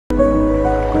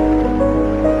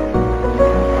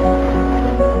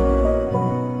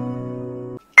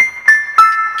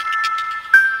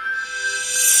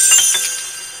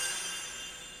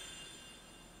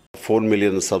4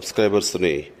 million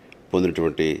సబ్స్క్రైబర్స్ని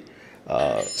పొందినటువంటి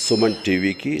సుమన్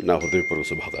టీవీకి నా హృదయపూర్వక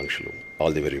శుభాకాంక్షలు.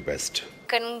 All the very best.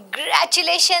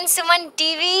 Congratulations Suman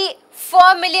TV, 4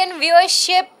 million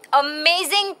viewership,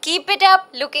 amazing, keep it up,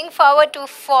 looking forward to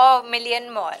 4 million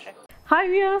more. Hi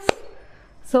viewers.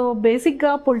 So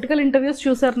బేసిక్గా political interviews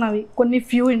చూసారు నావి, కొన్ని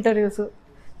ఫ్యూ ఇంటర్వ్యూస్.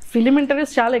 ఫిలిం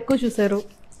ఇంటర్వ్యూస్ చాలా ఎక్కువ చూశారు.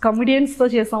 కమెడియన్స్తో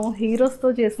చేసాం, హీరోస్తో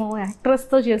చేసాం,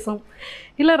 యాక్ట్రెస్తో చేసాం,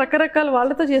 ఇలా రకరకాల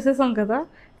వాళ్ళతో చేసేసాం కదా.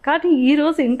 కానీ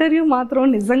ఈరోజు ఇంటర్వ్యూ మాత్రం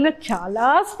నిజంగా చాలా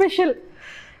స్పెషల్.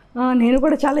 నేను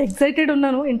కూడా చాలా ఎక్సైటెడ్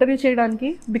ఉన్నాను ఇంటర్వ్యూ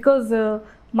చేయడానికి. బికాజ్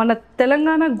మన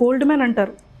తెలంగాణ గోల్డ్ మ్యాన్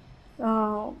అంటారు,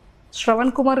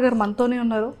 శ్రవణ్ కుమార్ గారు మనతోనే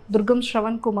ఉన్నారు, దుర్గం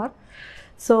శ్రవణ్ కుమార్.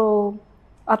 సో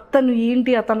అతను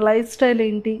ఏంటి, అతని లైఫ్ స్టైల్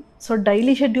ఏంటి, సో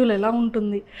డైలీ షెడ్యూల్ ఎలా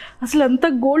ఉంటుంది, అసలు అంత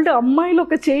గోల్డ్, అమ్మాయిలు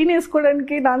ఒక చైన్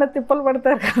వేసుకోవడానికి నాన్న తిప్పలు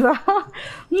పడతారు కదా.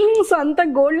 సో అంత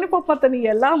గోల్డ్ని పాప అతను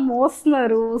ఎలా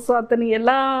మోస్తున్నారు, సో అతను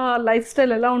ఎలా లైఫ్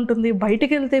స్టైల్ ఎలా ఉంటుంది,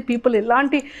 బయటికి వెళ్తే పీపుల్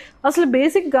ఎలాంటి, అసలు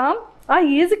బేసిక్గా ఆ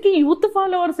ఏజ్కి యూత్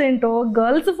ఫాలోవర్స్ ఏంటో,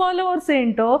 గర్ల్స్ ఫాలోవర్స్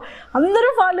ఏంటో, అందరూ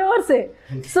ఫాలోవర్సే.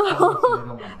 సో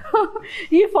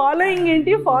ఈ ఫాలోయింగ్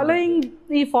ఏంటి,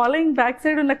 ఈ ఫాలోయింగ్ బ్యాక్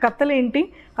సైడ్ ఉన్న కథలు ఏంటి,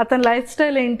 అతని లైఫ్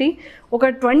స్టైల్ ఏంటి, ఒక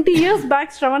 20 years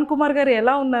బ్యాక్ శ్రవణ్ కుమార్ గారు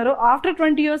ఎలా ఉన్నారో, ఆఫ్టర్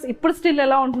 20 years ఇప్పుడు స్టిల్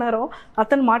ఎలా ఉంటున్నారో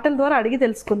అతని మాటల ద్వారా అడిగి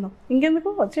తెలుసుకుందాం. ఇంకెందుకు,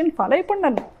 వచ్చేయండి, ఫాలో అయిపోండి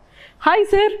నన్ను. హాయ్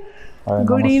సార్,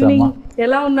 గుడ్ ఈవినింగ్,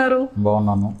 ఎలా ఉన్నారు?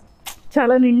 బాగున్నాను.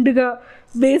 చాలా నిండుగా,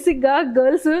 బేసిక్గా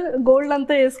గర్ల్స్ గోల్డ్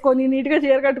అంతా వేసుకొని నీట్గా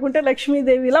చీర కట్టుకుంటే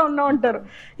లక్ష్మీదేవిలా ఉన్నా ఉంటారు.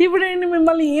 ఇప్పుడు ఏంటి,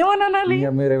 మిమ్మల్ని ఏమని అనాలి?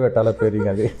 మీరే పెట్టాలా పేరు?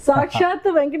 అది సాక్షాత్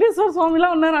వెంకటేశ్వర స్వామిలా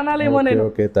ఉన్నారు అనాలేమో నేను.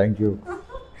 Okay, thank you.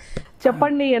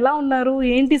 చెప్పండి, ఎలా ఉన్నారు,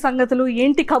 ఏంటి సంగతులు,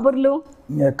 ఏంటి కబుర్లు?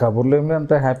 కబుర్లు ఏమి,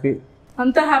 అంత హ్యాపీ,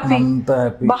 అంత హ్యాపీ,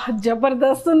 బా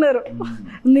జబర్దస్త్ ఉన్నారు,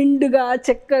 నిండుగా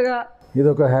చక్కగా. ఇది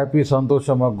ఒక హ్యాపీ,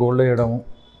 సంతోషం. గోల్డ్ వేయడము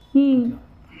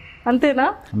అంతేనా?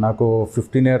 నాకు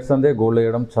 15 years అందే గోల్డ్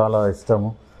వేయడం చాలా ఇష్టము.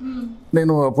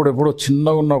 నేను అప్పుడెప్పుడు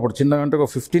చిన్నగా ఉన్నప్పుడు, చిన్నగా అంటే ఒక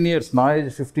 15 years, నా ఏజ్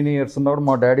 15 years ఉన్నప్పుడు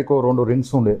మా డాడీకి 2 rings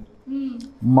ఉండే.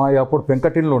 మా అప్పుడు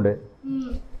పెంకటిన్లు ఉండే,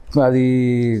 అది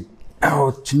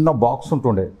చిన్న బాక్స్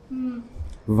ఉంటుండే,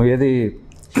 ఏది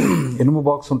ఇనుము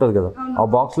బాక్స్ ఉంటుంది కదా, ఆ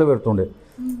బాక్స్లో పెడుతుండే.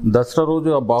 దసరా రోజు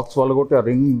ఆ బాక్స్ వాళ్ళగొట్టి ఆ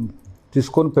రింగ్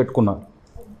తీసుకొని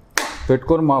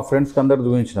పెట్టుకొని మా ఫ్రెండ్స్కి అందరు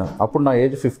చూపించిన. అప్పుడు నా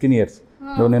ఏజ్ 15 years,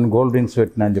 నేను గోల్డ్ రింగ్స్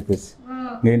పెట్టినా అని చెప్పేసి.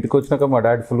 నేను ఇంటికి వచ్చినాక మా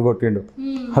డాడీ ఫుల్ కొట్టిండు.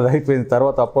 అది అయిపోయింది.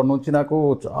 తర్వాత అప్పటి నుంచి నాకు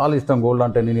చాలా ఇష్టం గోల్డ్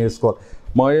అంటే, నేను వేసుకోవాలి.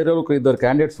 మా ఏరియాలో ఒక 2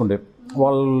 candidates ఉండే,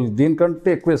 వాళ్ళు దీనికంటే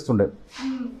ఎక్కువ వేస్తుండే.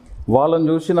 వాళ్ళని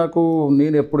చూసి నాకు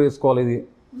నేను ఎప్పుడు వేసుకోవాలి ఇది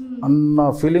అన్న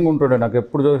ఫీలింగ్ ఉంటుండే. నాకు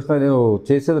ఎప్పుడు చూసినా, నేను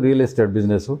చేసేది రియల్ ఎస్టేట్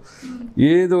బిజినెస్,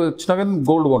 ఏదో వచ్చినా కానీ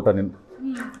గోల్డ్ కొంటా. నేను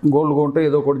గోల్డ్ కొంటే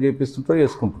ఏదో ఒకటి చేపిస్తుంటా,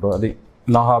 వేసుకుంటుంటా. అది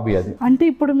నా హాబీ. అది అంటే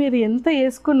ఇప్పుడు మీరు ఎంత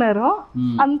వేసుకున్నారో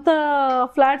అంత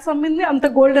ఫ్లాట్స్ అమ్మింది అంత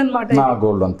గోల్డ్ అన్నమాట. నా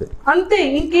గోల్డ్ అంతే. అంతే,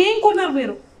 ఇంకేం కొన్నారు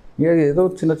మీరు? ఏదో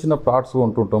చిన్న చిన్న ప్లాట్స్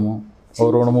కొంటుంటాము,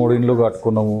 2-3 ఇండ్లు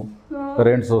కట్టుకున్నాము,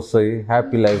 రెంట్స్ వస్తాయి,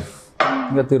 హ్యాపీ లైఫ్,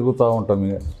 ఇంకా తిరుగుతూ ఉంటాం.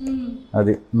 ఇక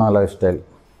అది నా లైఫ్ స్టైల్.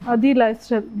 అది లైఫ్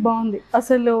స్టైల్ బాగుంది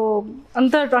అసలు.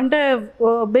 అంత అంటే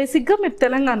బేసిక్గా మీరు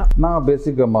తెలంగాణ? నా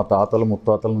బేసిక్గా మా తాతలు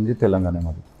ముత్తాతల నుంచి తెలంగాణ.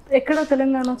 మాది ఎక్కడ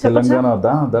తెలంగాణ? తెలంగాణ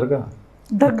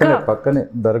దర్గా పక్కనే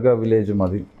దర్గా విలేజ్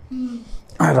మాది.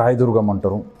 రాయదుర్గం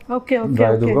అంటారు.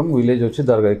 రాయదుర్గం విలేజ్ వచ్చి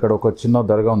దర్గా. ఇక్కడ ఒక చిన్న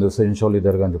దర్గా ఉంది, సెన్షోలి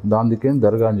దర్గా అని చెప్పి, దానికి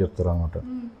దర్గా అని చెప్తారు అనమాట.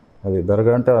 అది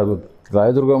దర్గా అంటే, అది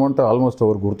రాయదుర్గం అంటే ఆల్మోస్ట్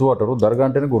ఎవరు గుర్తుపడతారు, దర్గా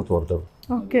అంటేనే గుర్తుపడతారు.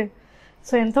 ఓకే.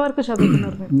 సో ఎంతవరకు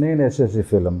చదువుతున్నారు? నేను ఎస్ఎస్సి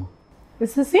ఫెయిల్ అమ్మా.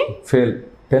 SSC fail?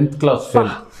 10th class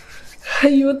fail.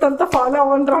 Youth అంతా ఫాలో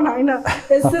అవ్వంటారు నాయన,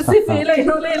 ఎస్ఎస్సి ఫెయిల్ అయిన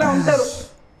వాళ్ళే ఇలా ఉంటారు.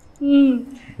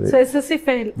 సో ఎస్ఎస్సి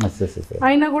ఫెయిల్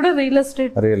అయినా కూడా రియల్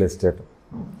ఎస్టేట్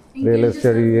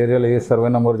ఈ ఏరియాలో ఏ సర్వే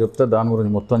నెంబర్ చెప్తే దాని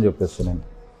గురించి మొత్తం చెప్పేస్తాను నేను,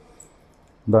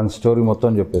 దాని స్టోరీ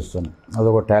మొత్తం చెప్పేస్తాను.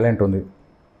 అదొక టాలెంట్ ఉంది.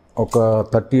 ఒక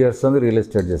 30 years అంది రియల్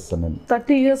ఎస్టేట్ చేస్తాను నేను.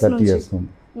 30 years నుండి.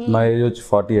 నా ఏజ్ వచ్చి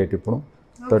 48 ఇప్పుడు.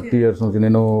 30 years నుంచి.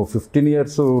 నేను 15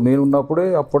 years నేను ఉన్నప్పుడే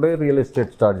అప్పుడే రియల్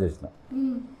ఎస్టేట్ స్టార్ట్ చేసిన.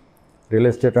 రియల్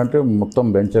ఎస్టేట్ అంటే మొత్తం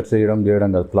వెంచర్స్ చేయడం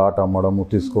కాదు, ప్లాట్ అమ్మడము,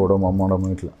 తీసుకోవడం, అమ్మడం,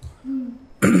 ఇట్లా.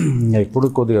 ఇప్పుడు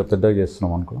కొద్దిగా పెద్దగా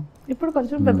చేస్తున్నాం అనుకో. ఇప్పుడు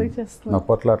కొంచెం పెద్దగా చేస్తున్నాం.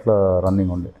 అప్పట్లో అట్లా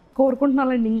రన్నింగ్ ఉండే.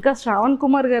 కోరుకుంటున్నానండి. ఇంకా శ్రావణ్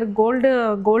కుమార్ గారు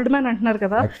గోల్డ్ మ్యాన్ అంటున్నారు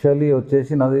కదా. యాక్చువల్లీ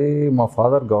వచ్చేసి నాది, మా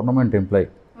ఫాదర్ గవర్నమెంట్ ఎంప్లాయీ.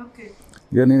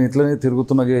 ఇక నేను ఇట్లనే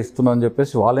చేస్తున్నా అని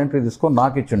చెప్పేసి వాలంటరీ తీసుకొని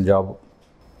నాకు ఇచ్చిండు జాబ్.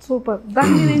 సూపర్.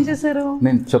 దాన్ని ఏం చేశారు?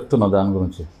 నేను చెప్తున్నా దాని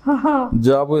గురించి.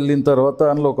 జాబ్ వెళ్ళిన తర్వాత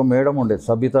అందులో ఒక మేడం ఉండే,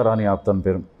 సబితా రాణి ఆప్తాన్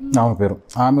పేరు, ఆమె పేరు.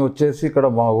 ఆమె వచ్చేసి ఇక్కడ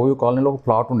మా ఓయూ కాలనీలో ఒక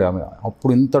ప్లాట్ ఉండే. ఆమె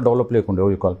అప్పుడు ఇంత డెవలప్ లేకుండే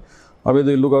ఓయూ కాలనీ. అవేదో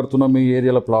ఇల్లు కడుతున్నా, మీ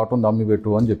ఏరియాలో ప్లాట్ ఉంది, అమ్మి పెట్టు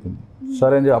అని చెప్పింది.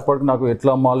 సరే అని అప్పటికి నాకు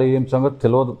ఎట్లా అమ్మాలి ఏం సంగతి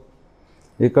తెలియదు.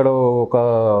 ఇక్కడ ఒక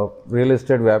రియల్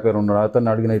ఎస్టేట్ వ్యాపారి ఉన్నాడు, అతన్ని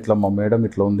అడిగిన, ఇట్లా మా మేడం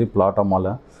ఇట్లా ఉంది, ప్లాట్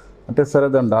అమ్మాలా అంటే సరే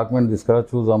దాని డాక్యుమెంట్ తీసుకురా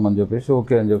చూద్దామని చెప్పేసి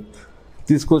ఓకే అని చెప్పి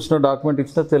తీసుకొచ్చిన డాక్యుమెంట్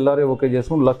ఇచ్చిన తెల్లారి ఓకే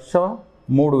చేసుకుని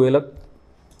 1,03,000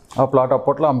 ఆ ప్లాట్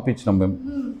అప్పట్లో అమ్మిపించినాం మేము.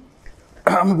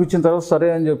 అమ్మిపించిన తర్వాత సరే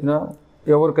అని చెప్పిన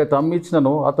ఎవరికైతే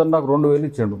అమ్మిచ్చినానో అతను నాకు 2,000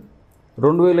 ఇచ్చాడు.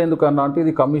 2,000 ఎందుకన్నా అంటే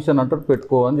ఇది కమిషన్ అంటారు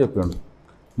పెట్టుకో అని చెప్పాడు.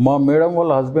 మా మేడం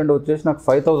వాళ్ళ హస్బెండ్ వచ్చేసి నాకు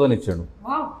 5,000 ఇచ్చాడు,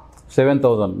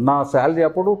 7,000. నా శాలరీ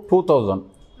అప్పుడు 2,000.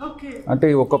 అంటే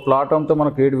ఒక ప్లాట్ అమ్మితే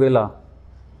మనకు 7,000,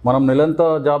 మనం నెలంతా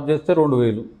జాబ్ చేస్తే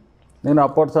 2,000. నేను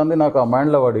అప్పటి సంది నాకు ఆ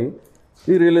మైండ్లో పడి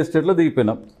ఈ రియల్ ఎస్టేట్లో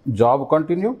దిగిపోయినా. Job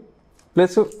continue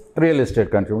plus real estate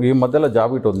continue. ఈ మధ్యలో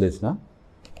జాబ్ ఇటు వదిలేసిన.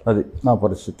 అది నా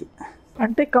పరిస్థితి.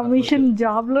 అంటే కమిషన్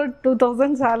జాబ్లో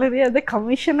 2,000 శాలరీ, అదే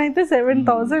కమిషన్ అయితే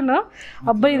 7,000.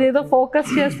 అబ్బాయి ఇదేదో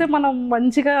ఫోకస్ చేస్తే మనం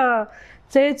మంచిగా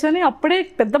చేయొచ్చు అని అప్పుడే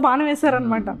పెద్ద బాణం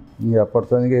వేశారనమాట. ఇక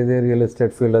అప్పటిదానికి ఇదే రియల్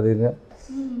ఎస్టేట్ ఫీల్డ్ అది.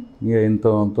 ఇక ఎంతో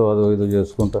అంతో అదో ఇదో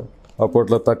చేసుకుంటా.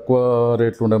 అప్పట్లో తక్కువ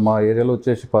రేట్లు ఉండే. మా ఏరియాలో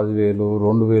వచ్చేసి 10,000,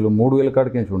 2,000, 3,000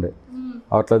 కాడికించి ఉండే.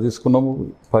 అట్లా తీసుకున్నాము.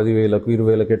 10,000,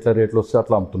 20,000 ఎట్లా రేట్లు వస్తే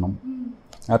అట్లా అమ్ముతున్నాం.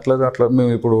 అట్లా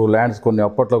మేము ఇప్పుడు ల్యాండ్స్ కొన్ని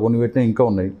అప్పట్లో కొన్ని పెట్టినా ఇంకా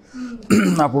ఉన్నాయి.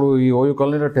 అప్పుడు ఈ ఓయూ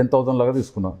కాలనీలో 10,000 లాగా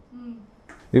తీసుకున్నాం.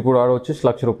 ఇప్పుడు ఆడ వచ్చేసి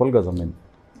 ₹1,00,000 గజం. నేను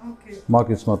మాకు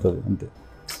ఇష్టమవుతుంది అంతే.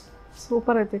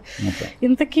 సూపర్. అయితే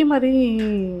ఇంతకీ మరి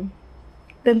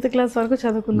 10th క్లాస్ వరకు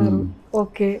చదువుకున్నారు,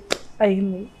 ఓకే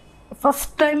అయింది.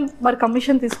 ఫస్ట్ టైం మరి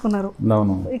కమిషన్ తీసుకున్నారు.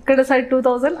 అవును. ఇక్కడ సైడ్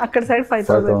 2,000, అక్కడ సైడ్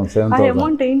 5,000. ఆ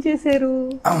అమౌంట్ ఏం చేశారు?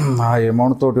 ఆ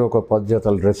అమౌంట్ తోటి ఒక 10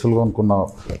 జతలు డ్రెస్సులు కొనుక్కున్నా,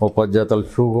 ఒక 10 జతలు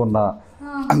షూ కొన్నా.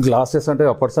 గ్లాసెస్ అంటే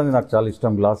అప్పటిసంది నాకు చాలా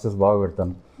ఇష్టం, గ్లాసెస్ బాగా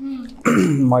పెడతాను.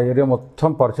 మా ఏరియా మొత్తం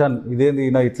పరిశాన్, ఇదేంది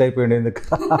ఈయన ఇట్లా అయిపోయింది ఎందుకు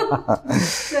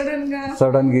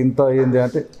సడన్గా ఇంత అయ్యింది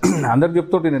అంటే అందరికి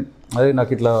చెప్తుంటే నేను అదే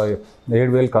నాకు ఇట్లా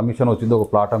 7,000 కమిషన్ వచ్చింది ఒక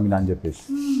ప్లాట్ అమ్మినా అని చెప్పేసి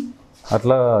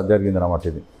అట్లా జరిగింది అన్నమాట.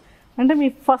 ఇది అంటే మీ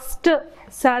ఫస్ట్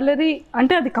శాలరీ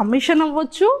అంటే అది కమిషన్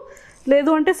అవ్వచ్చు, లేదు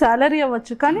అంటే శాలరీ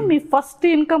అవ్వచ్చు, కానీ మీ ఫస్ట్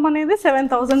ఇన్కమ్ అనేది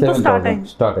 7,000తో స్టార్ట్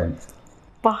అయింది.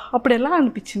 అప్పుడు ఎలా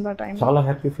అనిపించింది ఆ టైం? చాలా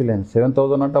హ్యాపీ ఫీల్ అయింది.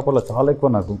 7,000 అంటే అప్పుడు చాలా ఎక్కువ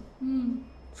నాకు.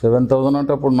 7,000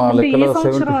 అంటే అప్పుడు నా లెక్కలో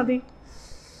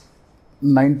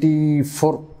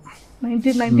 94.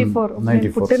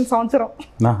 1994 పుట్టిన సంవత్సరం.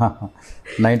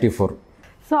 94.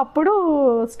 సో అప్పుడు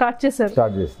స్టార్ట్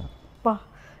చేశాను.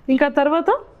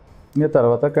 ఇంకా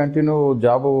తర్వాత కంటిన్యూ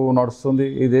జాబ్ నడుస్తుంది.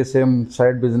 ఇదే సేమ్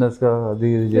సైడ్ బిజినెస్ గా అది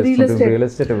చేస్తుంటే రియల్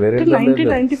ఎస్టేట్ వేరే.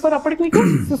 1994 అప్పటికి మీకు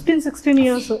 15-16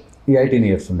 ఇయర్స్. 18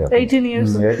 ఇయర్స్ ఉండే. 18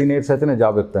 ఇయర్స్ అయితే నేను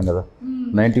జాబ్ ఎక్కుతాను కదా.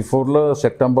 94లో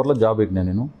సెప్టెంబర్లో జాబ్ ఎక్కినా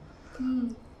నేను.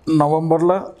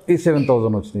 నవంబర్లో ఈ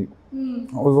 7,000 వచ్చినాయి.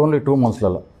 ఓన్లీ 2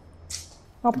 monthsలలో.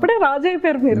 అప్పుడే రాజు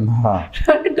అయిపోయారు మీరు.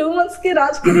 2 monthsకి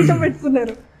రాజ్ కిరీటం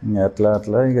పెట్టుకున్నారు.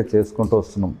 అట్లా ఇంకా చేసుకుంటూ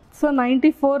వస్తున్నాం. సో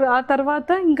 94 ఆ తర్వాత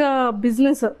ఇంకా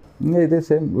బిజినెస్ ఇదే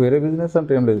సేమ్, వేరే బిజినెస్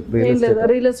అంటే ఏం లేదు,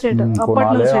 రియల్ ఎస్టేట్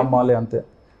అమ్మాలి అంతే.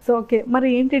 సో ఓకే, మరి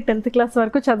ఏంటి 10th క్లాస్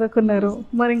వరకు చదువుకున్నారు,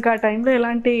 మరి ఇంకా ఆ టైంలో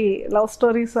ఎలాంటి లవ్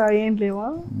స్టోరీస్ ఏం లేవా?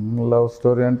 లవ్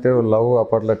స్టోరీ అంటే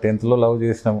అప్పట్లో 10thలో లవ్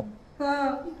చేసినాము.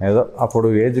 ఏదో అప్పుడు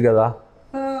ఏజ్ కదా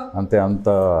అంతే. అంత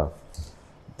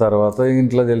తర్వాత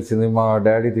ఇంట్లో తెలిసింది, మా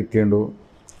డాడీ తిట్టిండు,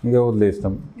 ఇక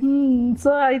వదిలేసినాం.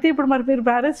 సో అయితే ఇప్పుడు మరి మీరు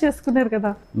మ్యారేజ్ చేసుకున్నారు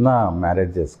కదా? నా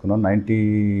మ్యారేజ్ చేసుకున్నాం.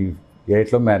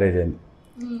 98లో మ్యారేజ్ అయింది.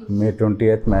 May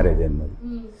 28th మ్యారేజ్ అయింది.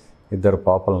 అది 2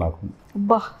 పాపలు నాకు.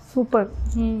 అబ్బా సూపర్.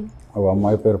 ఒక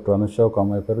అమ్మాయి పేరు ప్రనుష, ఒక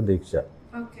అమ్మాయి పేరు దీక్ష.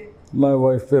 మా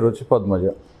వైఫ్ పేరు వచ్చి పద్మజ.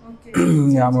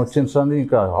 ఆమె వచ్చింది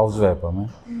ఇంకా హౌస్ వైఫ్. ఆమె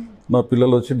మా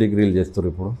పిల్లలు వచ్చి డిగ్రీలు చేస్తారు.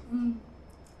 ఇప్పుడు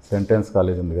సెంటెన్స్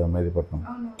కాలేజ్ ఉంది కదా మెహదీపట్నం,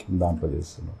 దాంట్లో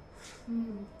చేస్తున్నారు.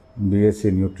 BSc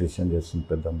న్యూట్రిషన్ చేస్తుంది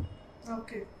పెద్దమ్మ.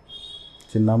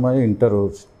 చిన్నమ్మాయి ఇంటర్.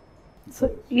 సో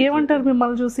ఏమంటారు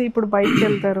మిమ్మల్ని చూసి? ఇప్పుడు బయటకు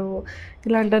వెళ్తారు,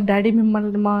 ఇలా అంటారు డాడీ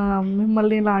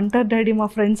మిమ్మల్ని ఇలా అంటారు డాడీ మా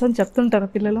ఫ్రెండ్స్ అని చెప్తుంటారు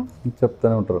పిల్లలు?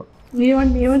 చెప్తూనే ఉంటారు.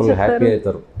 ఏమని హ్యాపీ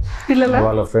అవుతారు పిల్లలు.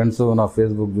 వాళ్ళ ఫ్రెండ్స్ నా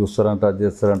ఫేస్బుక్ చూస్తారంట, అది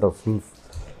చేస్తారంట, ఫుల్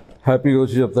హ్యాపీగా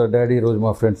వచ్చి చెప్తారు డాడీ ఈరోజు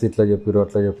మా ఫ్రెండ్స్ ఇట్లా చెప్పారు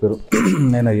అట్లా చెప్పారు.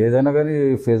 నేను ఏదైనా కానీ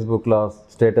ఫేస్బుక్లో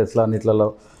స్టేటస్లో అన్నిట్లలో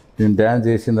నేను డ్యాన్స్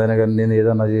చేసిందైనా కానీ నేను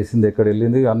ఏదైనా చేసింది ఎక్కడ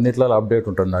వెళ్ళింది అన్నిట్లో అప్డేట్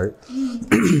ఉంటుంది నాది.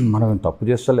 మనం తప్పు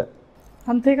చేస్తలే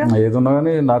అంతేగా. ఏదున్నా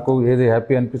కానీ నాకు ఏది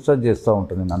హ్యాపీ అనిపిస్తే అది చేస్తూ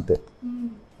ఉంటాను నేను అంతే.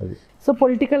 అది. సో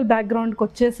పొలిటికల్ బ్యాక్గ్రౌండ్కి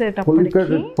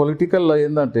వచ్చేసేటప్పుడు పొలిటికల్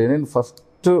ఏంటంటే నేను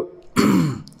ఫస్ట్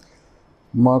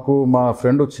మాకు మా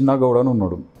ఫ్రెండ్ చిన్న గౌడ అని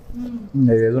ఉన్నాడు.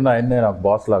 ఏదన్నా ఆయన నాకు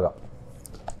బాస్ లాగా.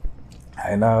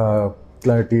 ఆయన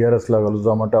ఇట్లా TRSలో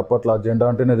కలుద్దామంటే అప్పట్లో ఆ జెండా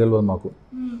అంటేనే తెలియదు మాకు.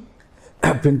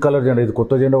 పింక్ కలర్ జెండా, ఇది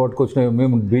కొత్త జెండా పట్టుకొచ్చిన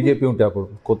మేము BJP ఉంటే అప్పుడు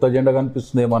కొత్త జెండా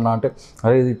కనిపిస్తుంది ఏమన్నా అంటే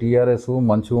అరే ఇది TRS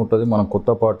మంచిగా ఉంటుంది, మనం కొత్త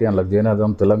పార్టీ అందులో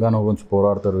జైనదం తెలంగాణ గురించి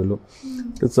పోరాడతారు వీళ్ళు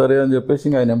సరే అని చెప్పేసి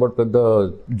ఇంకా ఆయన ఎంబడి పెద్ద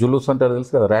జులూస్ అంటారు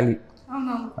తెలుసు కదా,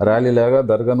 ర్యాలీ లాగా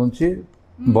దర్గా నుంచి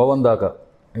భవన్ దాకా,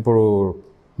 ఇప్పుడు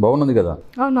భవన్ ఉంది కదా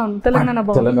తెలంగాణ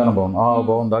భవన్, ఆ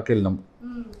భవన్ దాకా వెళ్ళినాం.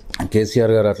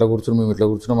 కేసీఆర్ గారు అట్లా కూర్చుని మేము ఇట్లా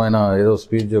కూర్చున్నాం, ఆయన ఏదో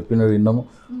స్పీచ్ చెప్పిన విన్నాము.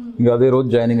 ఇంకా అదే రోజు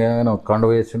జాయినింగ్ అయినా కండ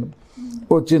వేసిండు.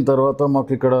 వచ్చిన తర్వాత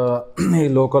మాకు ఇక్కడ ఈ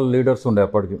లోకల్ లీడర్స్ ఉండే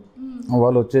అప్పటికి,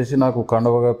 వాళ్ళు వచ్చేసి నాకు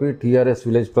కండవ కప్పి టీఆర్ఎస్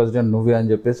విలేజ్ ప్రెసిడెంట్ నువ్వే అని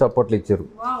చెప్పేసి అప్పట్లో ఇచ్చారు.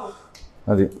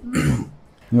 అది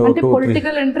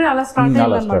పొలిటికల్ ఎంట్రీ అలా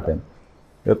స్టార్ట్ అయింది.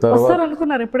 వస్తారు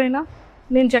అనుకున్నారు ఎప్పుడైనా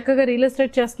నేను చక్కగా రియల్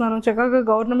ఎస్టేట్ చేస్తున్నాను, చక్కగా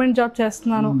గవర్నమెంట్ జాబ్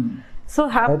చేస్తున్నాను, సో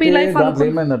హ్యాపీ లైఫ్. దాంట్లో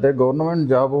ఏమైందంటే గవర్నమెంట్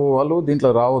జాబ్ వాళ్ళు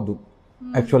దీంట్లో రావద్దు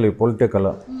యాక్చువల్లీ పొలిటికల్.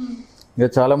 ఇక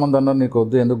చాలామంది అన్నారు నీకు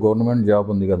వద్దు, ఎందుకు గవర్నమెంట్ జాబ్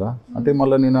ఉంది కదా అంటే,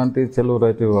 మళ్ళీ నేను అంటే చెల్లూరు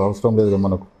అయితే అవసరం లేదు కదా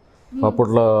మనకు.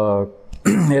 అప్పట్లో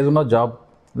ఏదన్నా జాబ్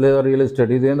లేదా రియల్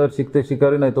ఎస్టేట్, ఇది ఏంటంటే సిక్తే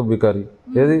షికారి నైతో బికారి,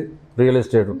 ఏది రియల్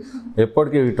ఎస్టేట్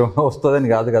ఎప్పటికీ ఇటు వస్తుందని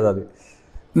కాదు కదా. అది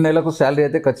నెలకు శాలరీ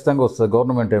అయితే ఖచ్చితంగా వస్తుంది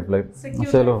గవర్నమెంట్ ఎంప్లాయీ.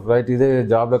 అసలు రైట్ ఇదే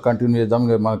జాబ్లో కంటిన్యూ చేద్దాం,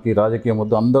 మనకి రాజకీయం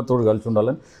వద్దు, అందరితో కలిసి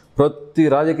ఉండాలని ప్రతి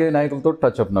రాజకీయ నాయకులతో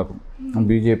టచ్ అప్. నాకు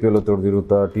బీజేపీలతో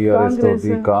తిరుగుతా, టీఆర్ఎస్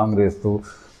తోటి, కాంగ్రెస్ తో,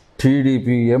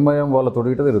 టీడీపీ, ఎంఐఎం వాళ్ళతో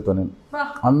ఇట్లా తిరుగుతాను నేను.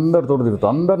 అందరితో తిరుగుతా,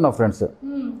 అందరు నా ఫ్రెండ్స్.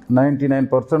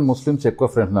 99% ముస్లిమ్స్ ఎక్కువ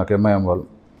ఫ్రెండ్స్ నాకు ఎంఐఎం వాళ్ళు.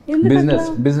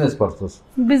 బిజినెస్ పర్పస్,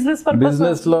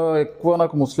 బిజినెస్లో ఎక్కువ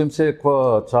నాకు ముస్లిమ్సే ఎక్కువ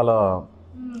చాలా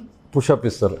పుషప్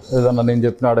ఇస్తారు. ఏదన్నా నేను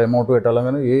చెప్పిన ఆడ అమౌంట్ పెట్టాలి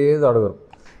కానీ ఏది అడగరు,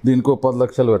 దీనికో 10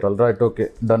 లక్షలు పెట్టాలి, రైట్ ఓకే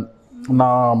డన్, నా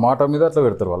మాట మీద అట్లా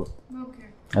పెడతారు వాళ్ళు.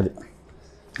 అది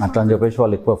అట్లా అని చెప్పేసి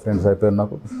వాళ్ళు ఎక్కువ ఫ్రెండ్స్ అయిపోయారు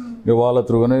నాకు. ఇక వాళ్ళ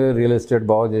త్రూగానే రియల్ ఎస్టేట్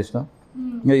బాగా చేసిన,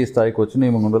 ఇంకా ఈ స్థాయికి వచ్చి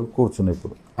నేను ముందు కూర్చున్నా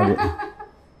ఇప్పుడు. అది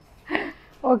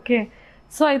ఓకే.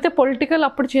 సో అయితే పొలిటికల్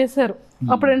అప్పుడు చేశారు,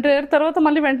 అప్పుడు ఎంటర్ అయ్యారు, తర్వాత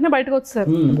మళ్ళీ వెంటనే బయటకు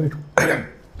వచ్చారు.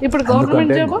 ఇప్పుడు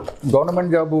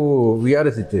గవర్నమెంట్ జాబ్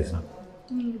విఆర్ఎస్ ఇచ్చేసిన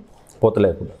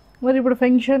పోతలేకుండా. మరి ఇప్పుడు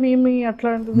పెన్షన్ ఏమి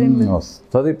అట్లాంటిది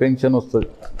వస్తుంది, పెన్షన్ వస్తుంది,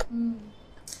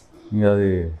 ఇంకా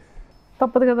అది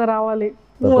తప్పదు కదా రావాలి,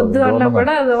 వద్దు అన్నా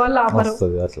కూడా వాళ్ళు ఆపరు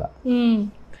అట్లా.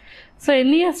 సో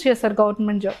ఎన్ని ఇయర్స్ చేశారు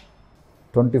గవర్నమెంట్ జాబ్?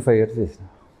 25 years చేసిన.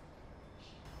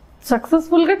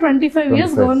 సక్సెస్ఫుల్ గా 25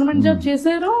 years గవర్నమెంట్ జాబ్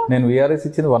చేశారు. నేను విఆర్ఎస్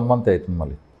ఇచ్చింది 1 month అవుతుంది,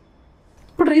 మళ్ళీ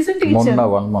ఇప్పుడు రీసెంట్ మొన్న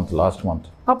 1 month లాస్ట్ మంత్.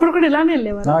 అప్పుడు కూడా ఇలానే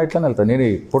వెళ్ళేవారు? ఇట్లానే వెళ్తాను నేను,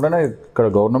 ఇప్పుడనే ఇక్కడ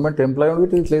గవర్నమెంట్ ఎంప్లాయీ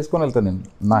ఉండి ఇట్లా వేసుకొని వెళ్తాను నేను.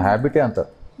 నా హ్యాబిటే అంత.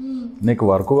 నీకు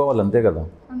వర్క్ కావాలి అంతే కదా,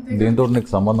 దీంతో నీకు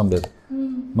సంబంధం లేదు.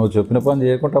 నువ్వు చెప్పిన పని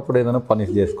చేయకుండా అప్పుడు ఏదైనా పని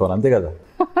చేసుకోవాలి అంతే కదా.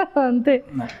 అంతే.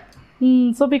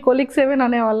 సో మీ కొలీగ్స్ ఏమైనా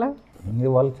అనేవాళ్ళ?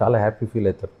 వాళ్ళు చాలా హ్యాపీ ఫీల్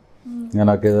అవుతారు. ఇంకా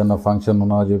నాకు ఏదైనా ఫంక్షన్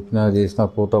ఉన్నా చెప్పినా చేసినా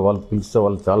పోతా, వాళ్ళు పిలిస్తే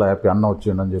వాళ్ళు చాలా హ్యాపీ, అన్న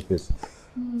వచ్చిండు అని చెప్పేసి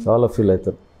చాలా ఫీల్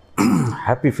అవుతారు.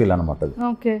 హ్యాపీ ఫీల్ అనమాట అది.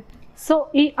 ఓకే. సో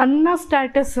ఈ అన్న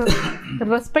స్టేటస్,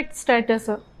 రెస్పెక్ట్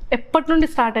స్టేటస్ ఎప్పటి నుండి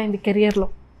స్టార్ట్ అయింది కెరియర్లో?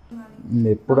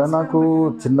 ఎప్పుడైనా నాకు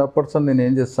చిన్నప్పటి నేను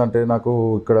ఏం చేస్తా అంటే, నాకు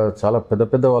ఇక్కడ చాలా పెద్ద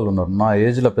పెద్ద వాళ్ళు ఉన్నారు, నా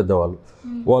ఏజ్లో పెద్దవాళ్ళు,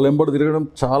 వాళ్ళు ఎంబడి తిరగడం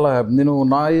చాలా హ్యాపీ. నేను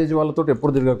నా ఏజ్ వాళ్ళతో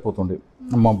ఎప్పుడు తిరగకపోతుండే,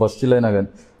 మా బస్తీలో అయినా కానీ.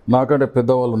 నాకంటే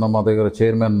పెద్దవాళ్ళు ఉన్నారు, మా దగ్గర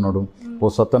చైర్మన్ ఉన్నాడు, ఓ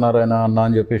సత్యనారాయణ అన్న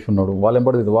అని చెప్పేసి ఉన్నాడు. వాళ్ళు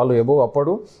ఎంబడి వాళ్ళు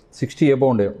అప్పుడు 60 above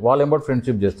ఉండే, వాళ్ళు ఎంబడి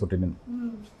ఫ్రెండ్షిప్ చేస్తుంటే నేను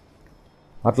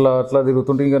అట్లా అట్లా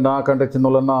తిరుగుతుంటే, ఇంకా నాకంటే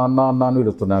చిన్నోళ్ళన్నా అన్న అన్న అని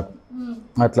పిలుస్తుండే నాకు.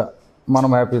 అట్లా మనం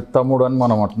హ్యాపీ, తమ్ముడు అని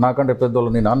మనం అంట. నాకంటే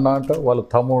పెద్దోళ్ళు నేను అన్న అంట, వాళ్ళు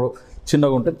తమ్ముడు,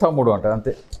 చిన్నగా ఉంటే తమ్ముడు అంట,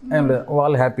 అంతే. ఏం లేదు,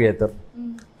 వాళ్ళు హ్యాపీ అవుతారు.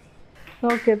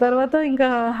 ఓకే. తర్వాత ఇంకా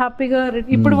హ్యాపీగా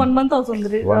ఇప్పుడు 1 month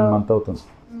అవుతుంది. 1 month అవుతుంది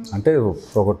అంటే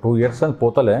ఒక 2 years అని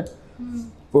పోతలే.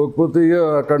 పోకపోతే ఇక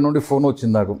అక్కడ నుండి ఫోన్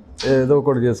వచ్చింది నాకు, ఏదో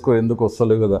ఒకటి చేసుకో, ఎందుకు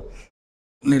వస్తలేవు కదా,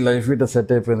 నీ లైఫ్ ఇట్లా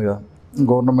సెట్ అయిపోయింది కదా,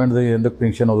 గవర్నమెంట్ది ఎందుకు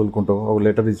పెన్షన్ వదులుకుంటావు, ఒక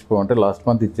లెటర్ ఇచ్చిపో అంటే లాస్ట్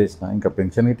మంత్ ఇచ్చేసిన. ఇంకా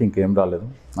పెన్షన్ ఇటు ఇంకేం రాలేదు,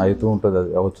 అవుతూ ఉంటుంది.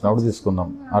 అది వచ్చినప్పుడు తీసుకుందాం,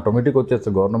 ఆటోమేటిక్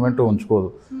వచ్చేస్తుంది. గవర్నమెంట్ ఉంచుకోదు,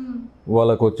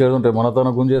 వాళ్ళకి వచ్చేది ఉంటే మన తన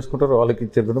గుంజేసుకుంటారు, వాళ్ళకి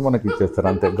ఇచ్చేది మనకి ఇచ్చేస్తారు,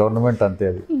 అంతే. గవర్నమెంట్ అంతే,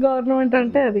 అది గవర్నమెంట్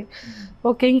అంటే అది.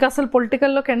 ఓకే. ఇంకా అసలు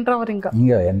పొలిటికల్లోకి ఎంటర్ అవ్వరు?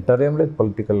 ఇంకా ఎంటర్ ఏం లేదు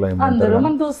పొలిటికల్లో, అందరూ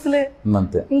మన దోస్తులే,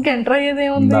 అంతే. ఇంకా ఎంటర్ అయ్యేది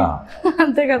ఏముంది,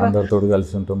 అంతే కదా. అందరితో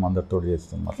కలిసి ఉంటాం, అందరితో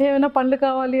చేస్తాం. ఏమైనా పనులు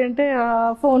కావాలి అంటే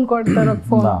ఫోన్ కొడతారు,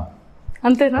 ఫోన్,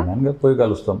 అంతేనా? పోయి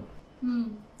కలుస్తాం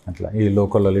అట్లా. ఈ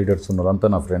లోకల్ లీడర్స్ ఉన్నారు, అంతా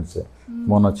నా ఫ్రెండ్సే.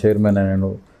 మొన్న చైర్మన్ నేను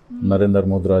నరేందర్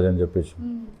ముద్రాజ్ అని చెప్పేసి,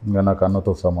 ఇంకా నాకు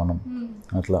అన్నతో సమానం.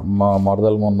 అట్లా మా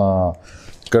మరదలు మొన్న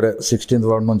ఇక్కడే 16th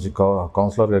వార్డ్ నుంచి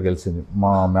కౌన్సిలర్గా గెలిచింది,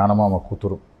 మా మేనమామ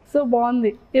కూతురు. సో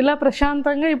బాగుంది, ఇలా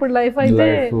ప్రశాంతంగా ఇప్పుడు లైఫ్ అయితే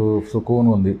సుకూన్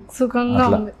ఉంది, సుఖంగా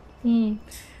ఉంది,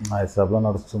 నా హిసాబ్లో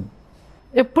నడుస్తుంది.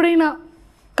 ఎప్పుడైనా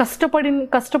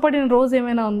కష్టపడిన రోజు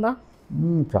ఏమైనా ఉందా?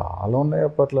 చాలా ఉన్నాయి.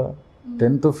 అప్పట్లో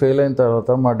 10th ఫెయిల్ అయిన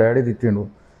తర్వాత మా డాడీ తిట్టిండు.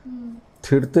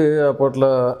 తిడితే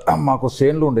అప్పట్లో మాకు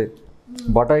సేన్లు ఉండే,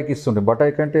 బటాయికి ఇస్తుండే.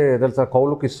 బటాయి కంటే తెలుసా,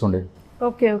 కౌలుకి ఇస్తుండే.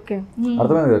 ఓకే ఓకే,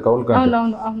 అర్థమైంది కదా, కౌలు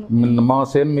కంటే. మా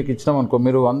సేన్ మీకు ఇచ్చినాం అనుకో,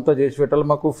 మీరు అంతా చేసి పెట్టాలి,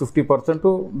 మాకు 50%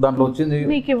 దాంట్లో వచ్చింది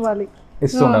ఇవ్వాలి,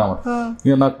 ఇస్తుండే అన్నమాట.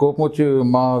 ఇక నాకు కోపం వచ్చి,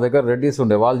 మా దగ్గర రెడ్డీస్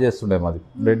ఉండే, వాళ్ళు చేస్తుండే, మాది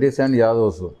రెడ్డీస్ అండ్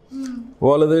యాదవ్స్.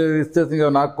 వాళ్ళది ఇస్తే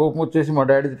ఇక నాకు కోపం వచ్చేసి మా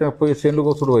డాడీ పోయి సేన్లు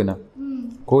కోసుడు పోయినా.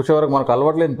 కోసే వరకు మనకు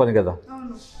అలవాట్లేని పని కదా,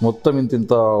 మొత్తం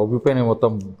ఇంత ఉబ్బిపోయినాయి,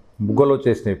 మొత్తం బుగ్గలు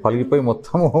వచ్చేసినాయి, పలిగిపోయి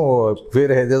మొత్తము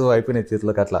వేరే ఏదేదో అయిపోయినాయి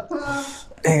చేతులకు అట్లా.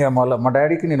 ఇక మళ్ళీ మా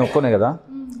డాడీకి నేను ఒక్కనే కదా,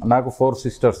 నాకు 4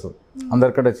 సిస్టర్స్,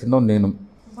 అందరికంటే చిన్న నేను.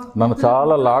 నన్ను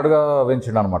చాలా లాడుగా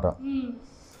పెంచిండు అనమాట.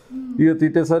 ఇక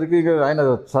తిట్టేసరికి ఇక ఆయన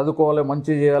చదువుకోవాలి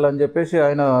మంచిగా చేయాలని చెప్పేసి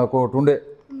ఆయన ఒకటి ఉండే,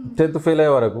 10th ఫెయిల్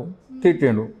అయ్యే వరకు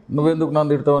తిట్టిండు. నువ్వెందుకు నన్ను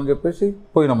తిడతావు అని చెప్పేసి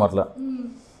పోయినాం. అట్లా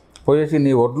పోయేసి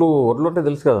నీ ఒడ్లు అంటే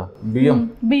తెలుసు కదా, బియ్యం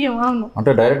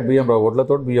అంటే డైరెక్ట్ బియ్యం రా,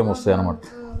 ఒడ్లతో బియ్యం వస్తాయి అనమాట.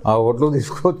 ఆ ఒడ్లు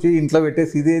తీసుకొచ్చి ఇంట్లో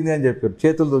పెట్టేసి ఇదేంది అని చెప్పారు,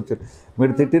 చేతులు దూచారు.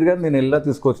 మీరు తిట్టిరు కానీ నేను ఎలా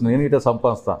తీసుకొచ్చి నేను ఇట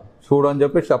సంపాదిస్తా చూడు అని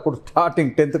చెప్పేసి అప్పుడు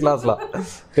స్టార్టింగ్ 10th క్లాస్లో,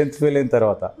 10th ఫెయిల్ అయిన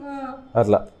తర్వాత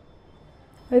అట్లా.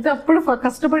 అయితే అప్పుడు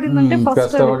కష్టపడిందంటే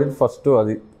కష్టపడింది ఫస్ట్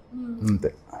అది అంతే.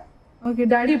 ఓకే,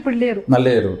 డాడీ ఇప్పుడు లేరు?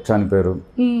 లేరు, చనిపోయారు.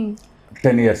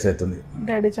 10 years అవుతుంది.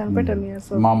 డాడీ చనిపోయి 10 years.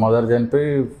 మా మదర్ చనిపోయి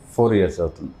 4 years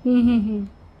అవుతుంది.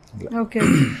 ఓకే,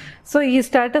 సో ఈ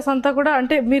స్టేటస్ అంతా కూడా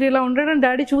అంటే మీరు ఇలా ఉండడం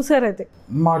డాడీ చూసారు? అయితే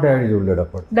మా డాడీ చూడలేడు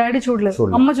అప్పుడు. డాడీ చూడలేదు,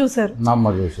 అమ్మ చూసారు?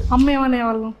 అమ్మ చూసారు. అమ్మ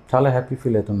ఏమనేవాళ్ళు? చాలా హ్యాపీ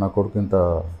ఫీల్ అవుతుంది నా కొడుకు ఇంత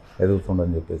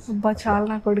ఎదుగుతుండని చెప్పేసి. అబ్బా, చాలా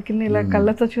నా కొడుకుని ఇలా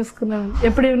కళ్ళతో చూసుకున్నాను.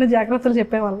 ఎప్పుడు ఏమైనా జాగ్రత్తలు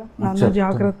చెప్పేవాళ్ళ? నాన్న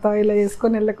జాగ్రత్త, ఇలా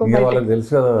వేసుకొని వెళ్ళకో. వాళ్ళకి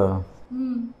తెలుసు కదా,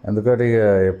 ఎందుకంటే ఇక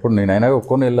ఎప్పుడు నేనైనా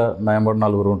ఒక్కొని వెళ్ళా, నా ఎంబడి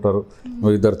 4 ఉంటారు.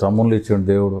 2 తమ్ముళ్ళు ఇచ్చిండు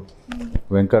దేవుడు,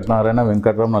 వెంకటనారాయణ,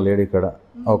 వెంకటరామ్ నా లేడీ ఇక్కడ,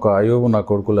 ఒక అయ్యూబు నా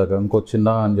కొడుకులాగా, ఇంకో చిన్న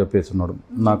అని చెప్పేస్తున్నాడు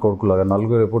నా కొడుకులాగా.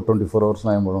 4 ఎప్పుడు 24 hours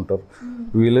నా ఎంబడి ఉంటారు.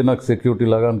 వీళ్ళే నాకు సెక్యూరిటీ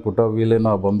లాగా అనుకుంటా, వీళ్ళే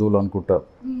నా బంధువులు అనుకుంటా.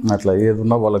 అట్లా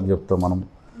ఏదున్నా వాళ్ళకి చెప్తాం మనం,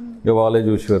 ఇక వాళ్ళే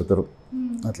చూసి పెడతారు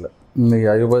అట్లా. ఈ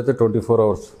అయ్యూబ్ అయితే 24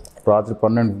 hours, రాత్రి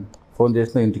 12 ఫోన్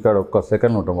చేసినా ఇంటికాడ ఒక్క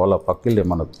సెకండ్ ఉంటాం, వాళ్ళ పక్కిళ్ళే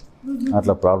మనకు.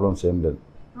 అట్లా ప్రాబ్లమ్స్ ఏం లేదు,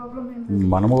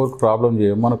 మనం ఎవరికి ప్రాబ్లం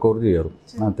చేయం, మనకు ఎవరు చేయరు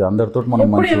అంతే. అందరితో మనం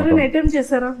మంచిగా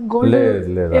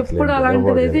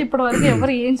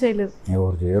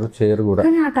ఎవరు చేయరు కూడా.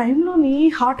 ఆ టైంలోని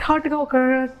హాట్ గా ఒక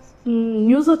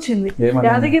న్యూస్ వచ్చింది,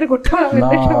 యాదగిరి గుట్ట.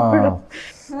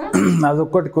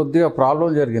 అదొక్కటి కొద్దిగా ప్రాబ్లం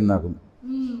జరిగింది నాకు.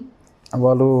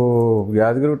 వాళ్ళు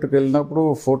యాదగిరి గుట్టకి వెళ్ళినప్పుడు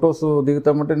ఫొటోస్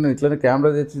దిగుతామంటే నేను ఇట్లనే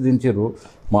కెమెరా తెచ్చి దించారు.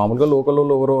 మామూలుగా లోకల్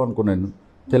వాళ్ళు ఎవరో అనుకున్నాను.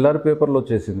 తెల్లారి పేపర్లో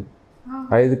వచ్చేసింది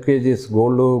 5 kgs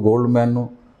గోల్డ్ మ్యాన్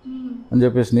అని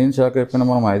చెప్పేసి. నేను షాక్ అయిపోయినా,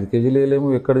 మనం 5 kgs వేయలేము,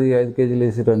 ఎక్కడిది 5 kgs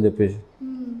వేసిరు అని చెప్పేసి.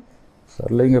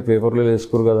 సర్లే ఇంకా పేపర్లో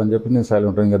వేసుకోరు కదా అని చెప్పి నేను సైలెంట్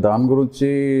ఉంటాను. ఇంకా దాని గురించి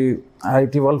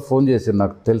ఐటీ వాళ్ళు ఫోన్ చేశారు,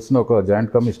 నాకు తెలిసిన ఒక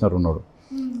జాయింట్ కమిషనర్ ఉన్నాడు.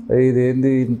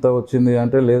 ఇదేంది ఇంత వచ్చింది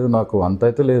అంటే, లేదు నాకు అంత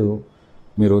అయితే లేదు,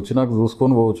 మీరు వచ్చి నాకు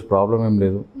చూసుకొని పోవచ్చు, ప్రాబ్లం ఏం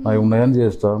లేదు, అవి ఉన్నాయని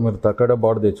చేస్తా, మీరు తక్కువ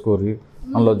బాడీ తెచ్చుకోరి,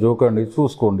 అందులో జోకండి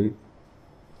చూసుకోండి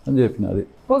అని చెప్పిన. అది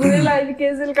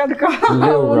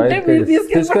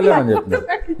తీసుకెళ్ళామని చెప్పిన,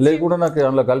 లేకుండా నాకు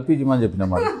అందులో కలిపి ఇవ్వమని చెప్పిన.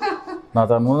 మరి నా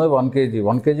తన ముందు 1 kgకి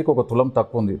 1 తులం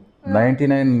తక్కువ ఉంది.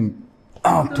 99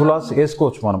 తులాస్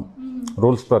వేసుకోవచ్చు మనం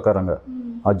రూల్స్ ప్రకారంగా,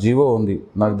 ఆ జీవో ఉంది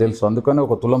నాకు తెలుసు. అందుకని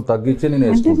 1 తులం తగ్గించి నేను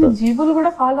వేసుకుంటాను.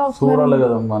 చూడాలి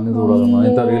కదా అన్ని చూడాలి,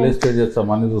 ఇంత రియల్ ఎస్టేట్ చేస్తాం,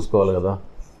 అన్ని చూసుకోవాలి కదా,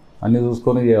 అన్ని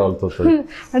చూసుకొని చేయాల్సి వస్తుంది.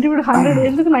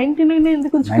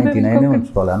 99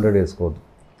 ఉంచుకోవాలి, 100 వేసుకోవద్దు.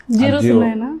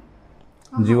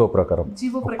 జీవో ప్రకారం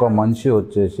ఒక మనిషి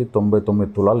వచ్చేసి 99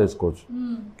 తులాలు వేసుకోవచ్చు.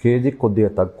 కేజీ కొద్దిగా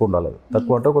తక్కువ ఉండాలి,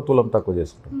 తక్కువ అంటే 1 తులం తక్కువ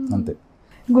చేసుకుంటాం అంతే.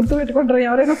 గుర్తుపెట్టుకుంటారు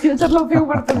ఎవరైనా ఫ్యూచర్లో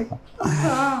ఉపయోగపడుతుంది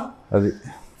అది.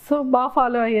 సో బాగా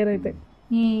ఫాలో అయ్యారు అయితే.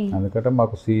 ఎందుకంటే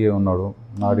మాకు సీఏ ఉన్నాడు,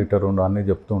 ఆడిటర్ ఉన్నాడు, అన్నీ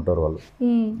చెప్తూ ఉంటారు వాళ్ళు,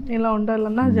 ఇలా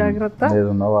ఉండాలన్నా జాగ్రత్త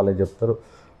ఏదున్నా వాళ్ళే చెప్తారు.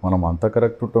 మనం అంతా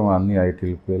కరెక్ట్ ఉంటాం, అన్ని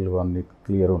ఐటీ పేర్లు అన్నీ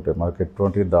క్లియర్ ఉంటాయి, మనకి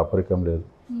ఎటువంటి దాపరికం లేదు.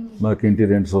 మనకి ఇంటి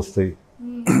రెంట్స్ వస్తాయి,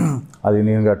 అది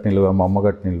నేను కట్టినీళ్ళు, మా అమ్మ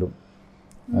కట్టినీళ్ళు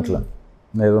అట్లా.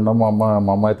 ఏదన్నా మా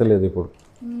అమ్మ అయితే లేదు ఇప్పుడు,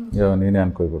 నేనే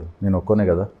అనుకో, ఇప్పుడు నేను ఒక్కనే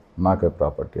కదా, నాకే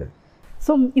ప్రాపర్టీ అది.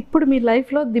 సో ఇప్పుడు మీ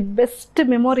లైఫ్లో ది బెస్ట్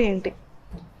మెమొరీ ఏంటి?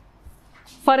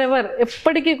 ఫర్ ఎవర్,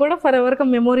 ఎప్పటికీ కూడా ఫర్ ఎవర్గా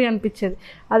మెమొరీ అనిపించేది,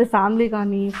 అది ఫ్యామిలీ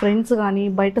కానీ, ఫ్రెండ్స్ కానీ,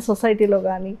 బయట సొసైటీలో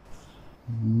కానీ.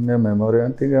 మెమొరీ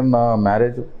అంటే ఇక నా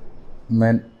మ్యారేజ్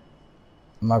మెయిన్.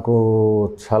 నాకు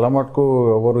చాలా మటుకు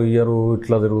ఎవరు ఇయ్యరు,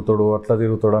 ఇట్లా తిరుగుతాడు అట్లా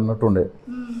తిరుగుతాడు అన్నట్టు ఉండే.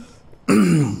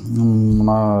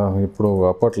 నా ఇప్పుడు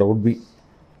అప్పట్లో వుడ్ బి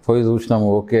పోయి చూసినాము,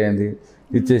 ఓకే అయింది,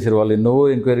 ఇచ్చేసారు. వాళ్ళు ఎన్నో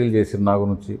ఎంక్వైరీలు చేసారు నా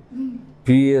గురించి.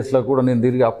 పిఎస్లో కూడా నేను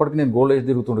తిరిగి, అప్పటికి నేను గోల్డ్ వేసి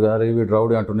తిరుగుతుండే కదా, వీడు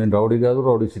రౌడీ అంటూ. నేను రౌడీ కాదు,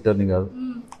 రౌడీ సిటర్ని కాదు,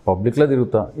 పబ్లిక్లో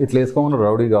తిరుగుతా. ఇట్లా వేసుకోమని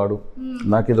రౌడీ కాడు,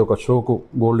 నాకు ఇది ఒక షోకు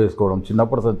గోల్డ్ వేసుకోవడం.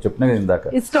 చిన్నప్పుడు చెప్పినా కదా ఇందాక,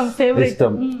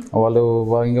 ఇష్టం. వాళ్ళు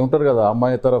ఇంకేంటారు కదా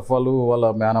అమ్మాయి తరఫు వాళ్ళు, వాళ్ళ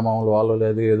మేనమామలు వాళ్ళు,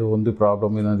 లేదు ఏదో ఉంది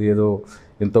ప్రాబ్లం అయినది, ఏదో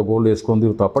ఇంత గోల్డ్ వేసుకొని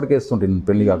తిరుగుతా. అప్పటికి వేస్తుంటే నేను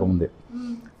పెళ్లి కాకముందే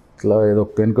ఇట్లా ఏదో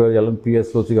ఎంక్వైరీ చేయాలని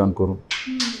పిఎస్లో వచ్చి అనుకోరు.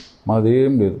 మనది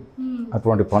ఏం లేదు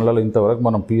అటువంటి పనులలో, ఇంతవరకు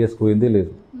మనం పిఎస్కి పోయిందే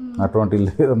లేదు, అటువంటి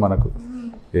లేదు మనకు.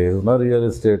 ఏదన్నా రియల్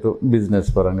ఎస్టేట్ బిజినెస్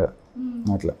పరంగా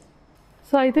అట్లా.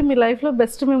 సో అయితే మీ లైఫ్లో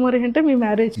బెస్ట్ మెమొరీ అంటే మీ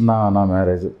మ్యారేజ్? నా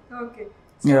మ్యారేజ్.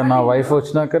 ఇక నా వైఫ్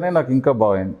వచ్చినాకనే నాకు ఇంకా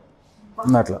బాగైంది.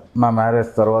 అట్లా నా మ్యారేజ్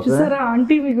తర్వాత చూసారా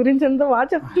ఆంటీ మీ గురించి ఎంత బాగా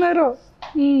చెప్తున్నారు.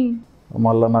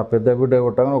 మళ్ళీ నా పెద్ద బిడ్డ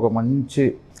కొట్టగానే ఒక మంచి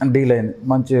డీల్ అయింది,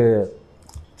 మంచి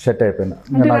సెట్ అయిపోయినా.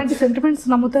 అంటే ఇలాంటి సెంటిమెంట్స్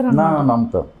నమ్ముతారా?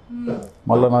 నమ్ముతా.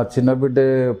 మళ్ళీ నా చిన్న బిడ్డ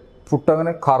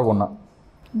పుట్టగానే కారు కొన్నా.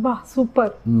 బా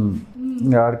సూపర్.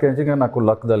 ఇంకా ఆడికించి ఇంకా నాకు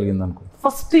లక్ తగిలింది అనుకో.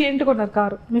 ఫస్ట్ ఏంటి కొన్నారు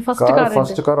కారు? మీ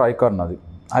ఫస్ట్ కారు ఐకాన్. నాది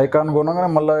ఐకాన్ కొనగానే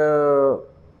మళ్ళీ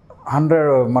 100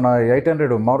 మన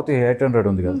 800 మారుతి 800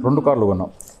 ఉంది కదా, 2 కార్లు కొన్నాం.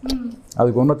 అది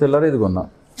కొన్న తెల్లారి ఇది కొన్నా.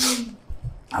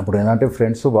 అప్పుడు ఏంటంటే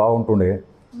ఫ్రెండ్స్ బాగుంటుండే,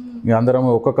 ఇంక అందరం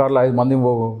ఒక్క కార్లో 5 మంది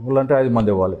పోవాలంటే 5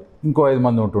 మంది ఇవ్వాలి, ఇంకో 5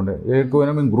 మంది ఉంటుండే.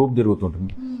 ఎక్కువైనా మేము గ్రూప్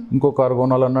తిరుగుతుంటుంది. ఇంకో కారు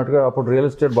కొనాలన్నట్టుగా అప్పుడు రియల్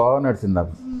ఎస్టేట్ బాగా నడిచింది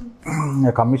నాకు.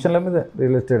 కమిషన్ల మీదే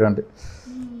రియల్ ఎస్టేట్ అంటే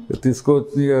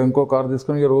తీసుకొచ్చి ఇంకో కారు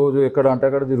తీసుకొని ఇక రోజు ఎక్కడ అంటే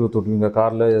అక్కడ తిరుగుతుంటుంది. ఇంకా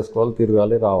కార్లో వేసుకోవాలి,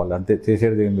 తిరగాలి, రావాలి, అంతే.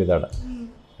 చేసేది ఏం లేదు ఆడ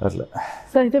అట్లా.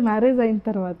 సో అయితే మ్యారేజ్ అయిన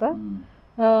తర్వాత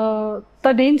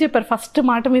తను ఏం చెప్పారు? ఫస్ట్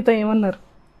మాట మీతో ఏమన్నారు?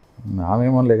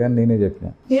 ఆమెమనలే కానీ నేనే చెప్పిన.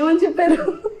 ఏమని చెప్పారు?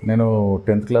 నేను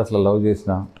 10th క్లాస్లో లవ్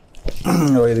చేసిన.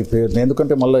 ఇది పేరు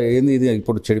ఎందుకంటే మళ్ళీ ఏంది ఇది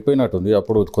ఇప్పుడు చెడిపోయినట్టుంది.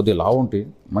 అప్పుడు కొద్దిగా లావు ఉంటే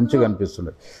మంచిగా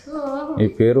అనిపిస్తుండే. ఈ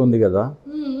పేరు ఉంది కదా,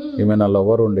 ఏమైనా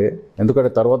లవర్ ఉండే, ఎందుకంటే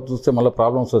తర్వాత చూస్తే మళ్ళీ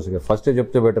ప్రాబ్లమ్స్ వస్తాయి కదా. ఫస్టే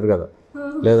చెప్తే బెటర్ కదా.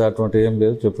 లేదా అటువంటి ఏం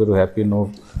లేదు, చెప్పారు హ్యాపీ నో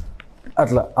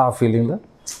అట్లా ఆ ఫీలింగ్లో.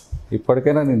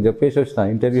 ఇప్పటికైనా నేను చెప్పేసి వచ్చిన,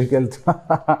 ఇంటర్వ్యూకి వెళ్తా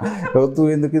వద్దు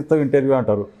ఎందుకు ఇస్తావు ఇంటర్వ్యూ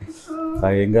అంటారు.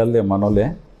 ఏం కాదులే మనోళ్ళే.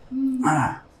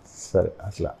 సరే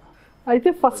అట్లా. అయితే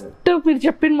ఫస్ట్ మీరు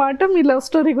చెప్పిన మాట మీ లవ్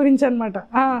స్టోరీ గురించి అనమాట.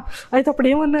 అయితే అప్పుడు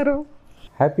ఏమన్నారు?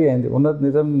 హ్యాపీ అయింది. ఉన్నది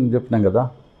నిజం చెప్పినాం కదా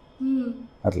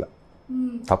అట్లా.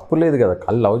 తప్పు లేదు కదా,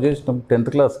 కళ్ళు లవ్ చేసినాం. 10th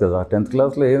క్లాస్ కదా, 10th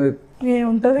క్లాస్లో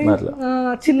ఏముంటుంది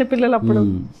చిన్నపిల్లలు అప్పుడు.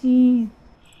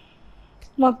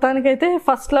 మొత్తానికైతే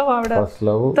ఫస్ట్ లవ్ ఆవిడ, ఫస్ట్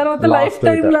లవ్, తర్వాత లైఫ్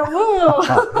టైం లవ్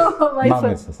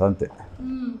అంతే.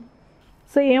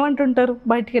 సో ఏమంటుంటారు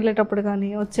బయటికి వెళ్ళేటప్పుడు కానీ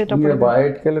వచ్చేటప్పుడు?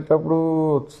 బయటికి వెళ్ళేటప్పుడు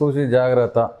చూసి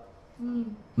జాగ్రత్త,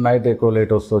 నైట్ ఎక్కువ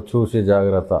లేట్ వస్తావు చూసి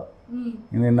జాగ్రత్త.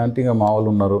 నేనంటే ఇంకా మా వాళ్ళు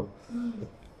ఉన్నారు,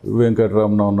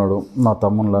 వెంకటరమణ ఉన్నాడు నా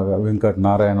తమ్మునిలాగా, వెంకట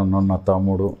నారాయణ ఉన్నాడు నా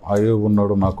తమ్ముడు, అయ్యూబ్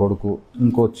ఉన్నాడు నా కొడుకు,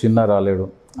 ఇంకో చిన్న రాలేడు,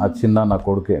 ఆ చిన్న నా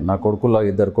కొడుకే. నా కొడుకులా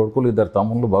 2 కొడుకులు 2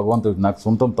 తమ్ముళ్ళు. భగవంతుడు నాకు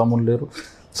సొంతం తమ్ముళ్ళు లేరు,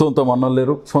 సొంతం అన్నలు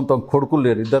లేరు, సొంతం కొడుకులు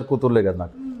లేరు, 2 కూతుర్లే కదా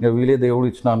నాకు. ఇక వీళ్ళే దేవుడు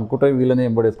ఇచ్చిన అనుకుంటే వీళ్ళని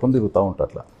ఎంబడేసుకొని తిరుగుతూ ఉంటా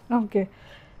అట్లా. ఓకే.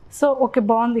 సో ఓకే,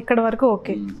 బాగుంది ఇక్కడ వరకు.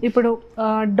 ఓకే, ఇప్పుడు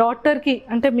డాటర్కి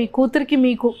అంటే మీ కూతురికి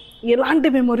మీకు ఎలాంటి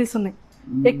మెమొరీస్ ఉన్నాయి?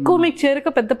 ఎక్కువ మీకు చేరిక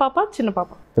పెద్ద పాప చిన్న పాప?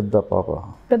 పెద్ద పాప.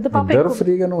 పెద్ద పాప ఇద్దరు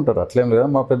ఫ్రీగానే ఉంటారు, అట్లేం లేదా.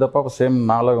 మా పెద్ద పాప సేమ్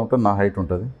నాలాగా ఉంటుంది, నా హైట్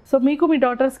ఉంటుంది. సో మీకు మీ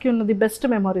డాటర్స్కి ఉన్నది బెస్ట్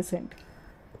మెమొరీస్ ఏంటి?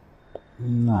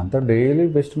 అంతా daily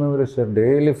best memories sir.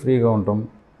 Daily ఫ్రీగా ఉంటాం,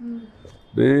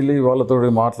 డైలీ వాళ్ళతో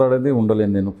మాట్లాడేది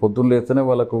ఉండలేను నేను. పొద్దున్న లేస్తేనే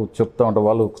వాళ్ళకు చెప్తా ఉంటాను.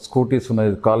 వాళ్ళు స్కూటీస్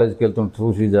ఉన్నాయి, కాలేజీకి వెళ్తుంటే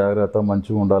చూసి జాగ్రత్త,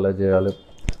 మంచిగా ఉండాలి, చేయాలి,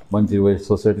 మంచి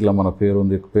సొసైటీలో మన పేరు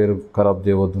ఉంది, పేరు ఖరాబ్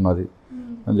చేయవద్దు నాది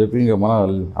అని చెప్పి. ఇంకా మన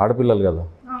ఆడపిల్లలు కదా,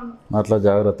 అట్లా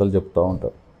జాగ్రత్తలు చెప్తూ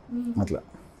ఉంటారు అట్లా.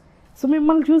 సో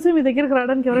మిమ్మల్ని చూసి మీ దగ్గరికి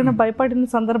రావడానికి ఎవరైనా భయపడిన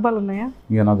సందర్భాలు ఉన్నాయా?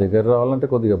 ఇక నా దగ్గర రావాలంటే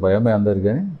కొద్దిగా భయమే అందరికి,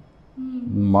 కానీ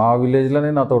మా విలేజ్లోనే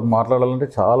నాతో మాట్లాడాలంటే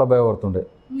చాలా భయపడుతుండే.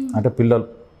 అంటే పిల్లలు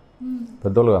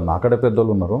పెద్దోళ్ళు కాదు, నాకడే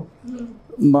పెద్దోళ్ళు ఉన్నారు,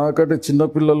 నాకంటే చిన్న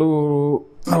పిల్లలు.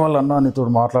 వాళ్ళ అన్న నీతో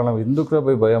మాట్లాడడం ఎందుకు రా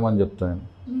భయం అని చెప్తాను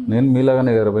నేను.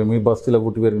 మీలాగానే కదా మీ బస్తీలో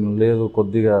పుట్టి పెరిగిన లేదు,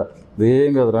 కొద్దిగా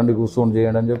ఏం కదా రండి కూర్చొని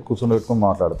చేయండి అని చెప్పి కూర్చొని పెట్టుకొని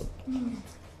మాట్లాడతాం.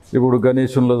 ఇప్పుడు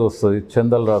గణేశునిలోది వస్తుంది,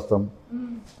 చందాలు రాస్తాం,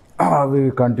 అవి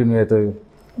కంటిన్యూ అవుతాయి.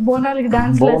 బోనాలకు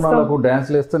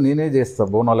డ్యాన్స్లు వేస్తే నేనే చేస్తా.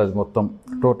 బోనాలు అది మొత్తం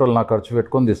టోటల్ నా ఖర్చు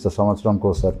పెట్టుకొని తీస్తా. సంవత్సరానికి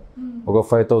ఒకసారి ఒక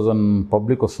 5000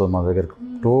 పబ్లిక్ వస్తుంది మా దగ్గరికి.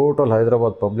 టోటల్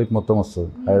హైదరాబాద్ పబ్లిక్ మొత్తం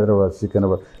వస్తుంది. హైదరాబాద్,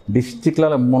 సికింద్రాబాద్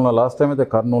డిస్టిక్లలో. మొన్న లాస్ట్ టైం అయితే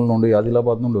కర్నూలు నుండి,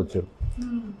 ఆదిలాబాద్ నుండి వచ్చారు.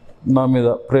 నా మీద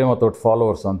ప్రేమతో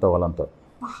ఫాలోవర్స్ అంతా వాళ్ళంతా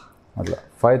అట్లా.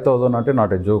 5000 అంటే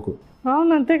నాటే జోకు.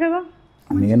 అవును అంతే కదా.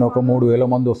 నేను ఒక 3000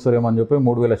 మంది వస్తారేమని చెప్పి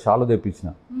 3000 షాలు తెప్పించిన,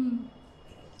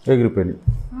 ఎగిరిపోయినాయి.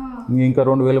 ఇంకా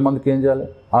 2000 మందికి ఏం చేయాలి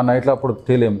ఆ నైట్లో? అప్పుడు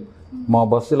తెలియము. మా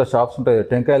బస్సులో షాప్స్ ఉంటాయి,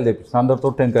 టెంకాయలు తెప్పించిన, అందరితో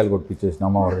టెంకాయలు కొట్టించేసిన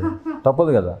అమ్మవారు.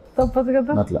 తప్పదు కదా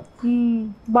అట్లా.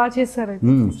 బాగా చేస్తారు,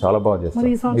 చాలా బాగా చేస్తారు.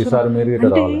 ఈసారి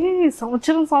మీరు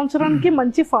సంవత్సరానికి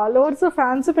మంచి ఫాలోవర్స్,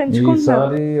 ఫ్యాన్స్ పెంచుకుంటారు.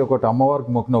 ఈసారి ఒకటి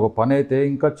అమ్మవారికి మొక్కిన ఒక పని అయితే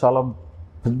ఇంకా చాలా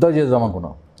పెద్ద చేద్దాం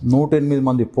అనుకున్నాం. 108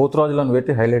 మంది పోతురాజులను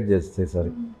పెట్టి హైలైట్ చేస్తే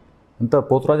ఈసారి. ఎంత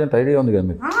పోతురాజు అంటే ఐడియా ఉంది కదా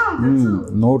మీకు?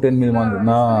 108 మంది.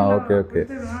 ఓకే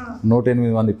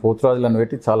 108 మంది పోతురాజులను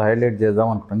పెట్టి చాలా హైలైట్ చేద్దాం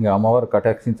అనుకుంటాను. ఇంకా అమ్మవారు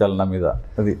కటాక్షించాలి నా మీద.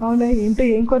 అది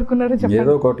ఏం కోరుకున్నారు?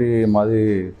 ఏదో ఒకటి మాది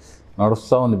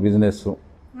నడుస్తూ ఉంది బిజినెస్,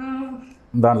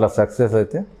 దాంట్లో సక్సెస్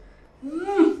అయితే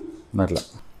అట్లా.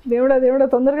 దేవుడా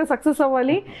తొందరగా సక్సెస్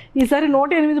అవ్వాలి. ఈసారి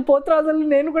 108 పోతురాజులు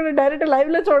నేను కూడా డైరెక్ట్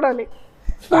లైవ్లో చూడాలి.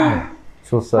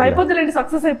 చూస్తాను. అయిపోతుందండి,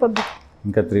 సక్సెస్ అయిపోద్ది.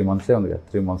 ఇంకా 3 మంత్సే ఉంది కదా,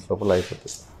 3 మంత్స్ లోపల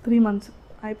అయిపోతుంది. 3 మంత్స్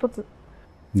అయిపోతుంది.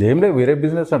 ఏం లేదు, వేరే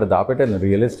బిజినెస్ అంటే దాపెట్టాను,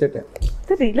 రియల్ ఎస్టేట్.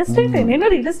 రియల్ ఎస్టేట్ నేను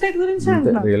రియల్ ఎస్టేట్ గురించి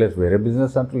అంటున్నా. వేరే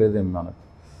బిజినెస్ అంటూ లేదేం మనకు.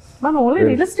 మనం only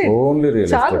real estate, only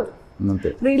real చాలు. ఎస్టేట్ అంతే.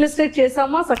 రియల్ ఎస్టేట్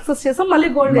చేసామా, సక్సెస్ చేసాం, మళ్ళీ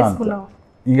గోల్డ్ వేసుకున్నాం.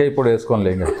 ఇంకా ఇప్పుడు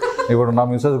వేసుకోలే. ఇంకా ఇప్పుడు నా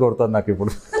మిస్సెస్ కొడుతుంది నాకు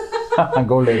ఇప్పుడు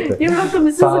గోల్డ్ అయితే.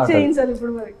 చేయించాలి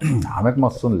ఇప్పుడు మరి. ఆమెకు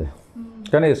మస్తుందిలే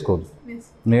కానీ వేసుకోదు.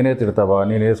 నేనే తిడతావా,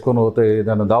 నేను వేసుకొని పోతే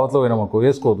ఏదైనా దావత్లో పోయినామనుకో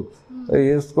వేసుకోదు.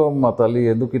 వేసుకో మా తల్లి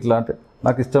ఎందుకు ఇట్లా అంటే,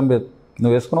 నాకు ఇష్టం లేదు,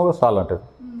 నువ్వు వేసుకున్నావు చాలు అంటారు.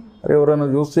 అరే ఎవరైనా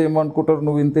చూస్తే ఏమనుకుంటారు,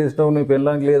 నువ్వు ఇంత వేసినావు నీ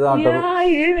పెళ్ళానికి లేదా అంటారు.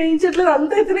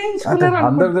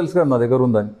 అందరికి తెలుసు కదా నా దగ్గర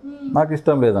ఉందని. నాకు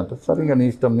ఇష్టం లేదంట. సరే ఇంకా నీ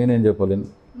ఇష్టం, నేనేం చెప్పలేను.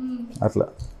 అట్లా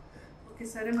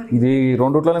ఇది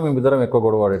రెండుట్లోనే మేము ఇద్దరం ఎక్కువ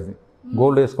గొడవ పడేది.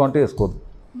 గోల్డ్ వేసుకో అంటే వేసుకోదు.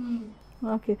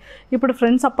 ఓకే, ఇప్పుడు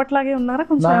ఫ్రెండ్స్ అప్పట్లాగే ఉన్నారా?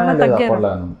 కొంచెం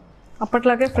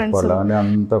అప్పట్లాగే ఫ్రెండ్స్ అప్పట్లానే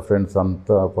అంత ఫ్రెండ్స్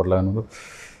అంతా అప్పట్లాగే.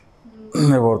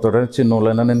 ఎవరితో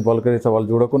చిన్నోళ్ళైనా నేను పలకరిస్తా, వాళ్ళు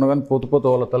చూడకుండా కానీ పోతూ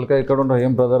వాళ్ళ తలకాయ ఎక్కడ ఉండవు,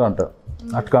 ఏం బ్రదర్ అంట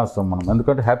అట్కాస్తాం మనం,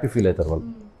 ఎందుకంటే హ్యాపీ ఫీల్ అవుతారు వాళ్ళు.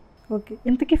 ఓకే,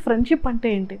 ఇంతకీ ఫ్రెండ్షిప్ అంటే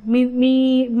ఏంటి మీ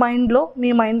మైండ్లో,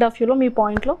 మీ మైండ్ ఆఫ్ వ్యూలో, మీ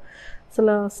పాయింట్లో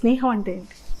అసలు స్నేహం అంటే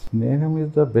ఏంటి? స్నేహం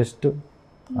ఇస్ ద బెస్ట్,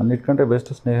 అన్నిటికంటే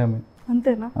బెస్ట్ స్నేహమే.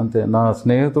 అంతేనా? అంతే. నా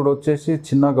స్నేహితుడు వచ్చేసి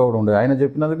చిన్న గౌడు ఉండే, ఆయన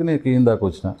చెప్పినందుకు నీకు ఇందాక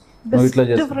వచ్చిన. నువ్వు ఇట్లా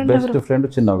చేస్తా, బెస్ట్ ఫ్రెండ్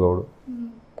చిన్న గౌడు.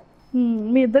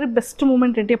 మీ ఇద్దరి బెస్ట్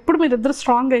మూమెంట్ ఏంటి? ఎప్పుడు మీరు ఇద్దరు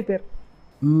స్ట్రాంగ్ అయిపోయారు?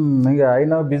 ఇంకా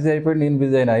ఆయన బిజీ అయిపోయి నేను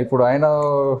బిజీ అయినా. ఇప్పుడు ఆయన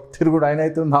తిరుగుడు ఆయన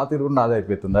అవుతుంది, నా తిరుగుడు నాది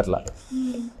అయిపోతుంది. అట్లా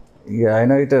ఇక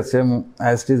ఆయన అయితే సేమ్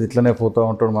యాజ్ ఇట్ ఈజ్ ఇట్లనే పోతూ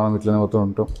ఉంటాడు, మనం ఇట్లనే పోతూ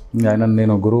ఉంటాం. ఆయన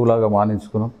నేను గురువులాగా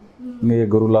మానించుకున్నాం, నీ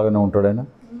గురువులాగానే ఉంటాడు ఆయన.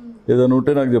 ఏదైనా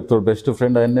ఉంటే నాకు చెప్తాడు. బెస్ట్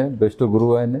ఫ్రెండ్ ఆయనే, బెస్ట్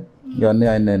గురువు ఆయనే, ఇవన్నీ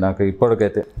ఆయనే నాకు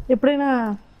ఇప్పటికైతే. ఎప్పుడైనా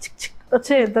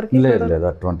వచ్చే ఇద్దరికి? లేదు లేదు,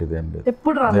 అటువంటిది ఏం లేదు,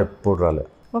 ఎప్పుడు రాలేదు.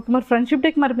 ఓకే, మరి ఫ్రెండ్షిప్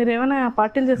డేకి మరి మీరు ఏమైనా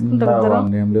పార్టీలు చేసుకుంటారు?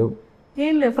 ఏం లేవు,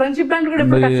 ఏం లేదు. ఫ్రెండ్షిప్ బ్యాండ్ కూడా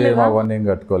అవన్నీ ఏం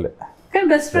కట్టుకోలే. కానీ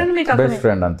బెస్ట్ ఫ్రెండ్ మీకు? బెస్ట్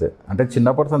ఫ్రెండ్ అంతే. అంటే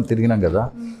చిన్నప్పటి తిరిగినాం కదా,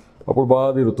 అప్పుడు బాగా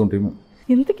తిరుగుతుంటాము.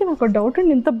 ఇంతకీ నాకు డౌట్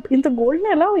అండి, ఇంత గోల్డ్ని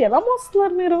ఎలా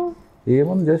మోస్తున్నారు మీరు?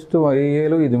 ఏమన్నా జస్ట్ ఈ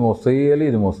ఏలు ఇది మోస్తుంది, ఈ ఏలు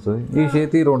ఇది మోస్తుంది, ఈ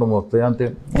చేతి రెండు మోస్తాయి అంతే,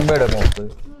 మేడ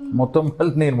మోస్తుంది, మొత్తం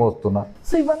కలిసి నేను మోస్తున్నా.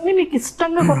 సో ఇవన్నీ మీకు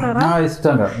ఇష్టంగా కొన్నారా?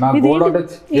 ఇష్టంగా. నా గోల్డ్ అంటే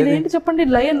ఇదేంటి చెప్పండి?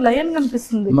 లయన్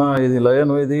కనిపిస్తుంది. ఇది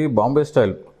లయన్, ఇది బాంబే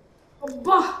స్టైల్.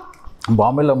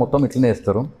 బాంబేలో మొత్తం ఇట్లనే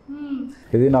వేస్తారు.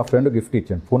 ఇది నా ఫ్రెండ్ గిఫ్ట్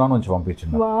ఇచ్చాను, పూనా నుంచి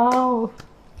పంపించింది.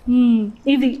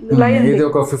 ఇది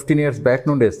ఒక 15 years బ్యాక్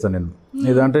నుండి వేస్తాను నేను.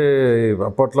 ఇదంటే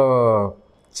అప్పట్లో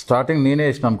స్టార్టింగ్ నేనే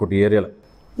వేసిన అనుకుంటా ఈ ఏరియాలో.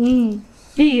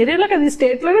 ఈ ఏరియాలో కదా,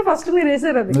 స్టేట్ లోనే ఫస్ట్ మీరు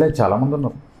వేసారు? అది లేదు, చాలా మంది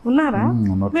ఉన్నారా?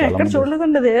 ఎక్కడ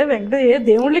చూడలేదండి అది.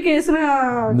 దేవుళ్ళకి వేసిన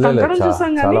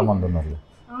చాలా మంది ఉన్నారు.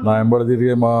 నా ఎంబడి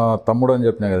తిరిగే మా తమ్ముడు అని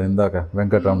చెప్పినా కదా ఇందాక,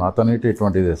 వెంకటరమణ, అతను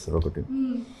ఇటువంటిది వేస్తారు ఒకటి.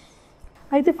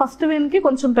 అయితే ఫస్ట్ వేన్కి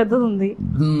కొంచెం పెద్దది ఉంది,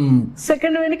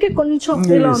 సెకండ్ వేన్కి కొంచెం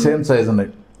సేమ్ సైజ్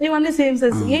ఉన్నాయి. ఇవన్నీ సేమ్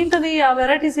సైజ్. ఏంటది ఆ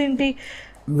వెరైటీస్ ఏంటి?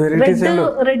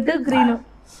 రెడ్ గ్రీన్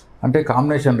అంటే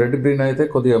కాంబినేషన్, రెడ్ గ్రీన్ అయితే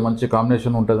కొద్దిగా మంచి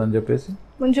కాంబినేషన్ ఉంటుంది అని చెప్పేసి.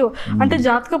 మంచి అంటే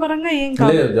జాతక పరంగా ఏం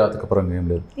కాదు? జాతక పరంగా ఏం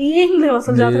లేదు, ఏం లేవు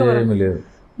అసలు. ఏమీ లేదు.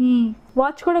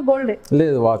 వాచ్ కూడా గోల్డే?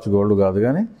 లేదు, వాచ్ గోల్డ్ కాదు,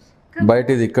 కానీ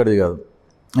బయటది ఇక్కడిది కాదు.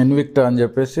 ఇన్విక్టా అని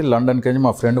చెప్పేసి లండన్కి వెళ్ళి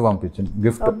మా ఫ్రెండ్ పంపించింది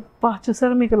గిఫ్ట్.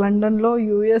 చూసారా, మీకు లండన్లో,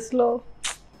 యూఎస్లో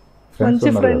మంచి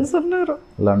ఫ్రెండ్స్ ఉన్నారు.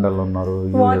 లండన్లో ఉన్నారు,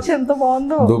 వాచ్ ఎంత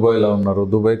బాగుందో. దుబాయ్లో ఉన్నారు.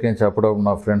 దుబాయ్కి ఏం చెప్పడం,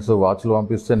 నా ఫ్రెండ్స్ వాచ్లు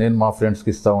పంపిస్తే నేను మా ఫ్రెండ్స్కి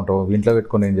ఇస్తూ ఉంటాను. ఇంట్లో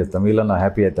పెట్టుకొని ఏం చేస్తాం, వీళ్ళన్నా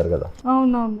హ్యాపీ అవుతారు కదా.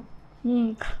 అవునవును.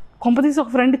 కొంపతీసి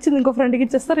ఒక ఫ్రెండ్ ఇచ్చింది ఇంకో ఫ్రెండ్కి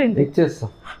ఇచ్చేస్తారు ఏంటి? ఇచ్చేస్తా,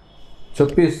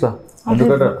 చెప్పి ఇస్తా.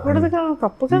 ఎందుకంటే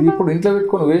తప్పు కదా, ఇప్పుడు ఇంట్లో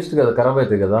పెట్టుకొని వేస్ట్ కదా, ఖరాబ్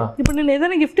అవుతాయి కదా. ఇప్పుడు నేను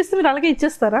ఏదైనా గిఫ్ట్ ఇస్తే మీరు అలాగే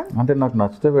ఇచ్చేస్తారా? అంటే నాకు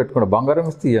నచ్చితే పెట్టుకుంటా. బంగారం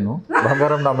ఇస్తే ఇయ్యను,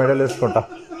 బంగారం నా మెడల్ వేసుకుంటా.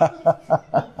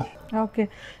 ఓకే,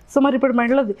 సో మరి ఇప్పుడు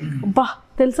మెడలది అబ్బా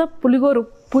తెలుసా,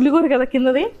 పులిగోరు కదా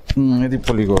కిందది. ఇది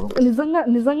పులిగోరు.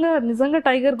 నిజంగా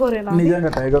టైగర్ గోరేనా? నిజంగా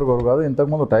టైగర్ గోరు కాదు,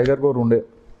 ఇంతకుముందు టైగర్ గోరు ఉండే.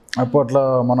 అప్పట్లో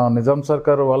మన నిజాం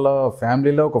సర్కార్ వాళ్ళ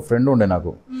ఫ్యామిలీలో ఒక ఫ్రెండ్ ఉండే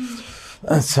నాకు,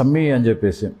 సమ్మీ అని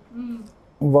చెప్పేసి.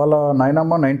 వాళ్ళ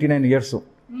నాయనమ్మ 99 years.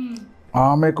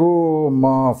 ఆమెకు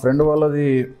మా ఫ్రెండ్ వాళ్ళది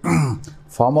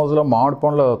ఫామ్ హౌస్లో మామిడి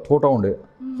పండ్ల తోట ఉండే.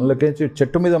 వాళ్ళకి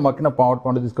చెట్టు మీద మక్కిన మామిడి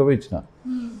పండు తీసుకుపోయి ఇచ్చిన.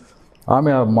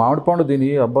 ఆమె మామిడి పండు తిని,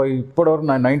 అబ్బాయి ఇప్పటివరకు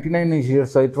 99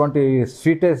 years ఇటువంటి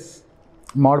స్వీటెస్ట్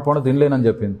మామిడి పండు తినలేనని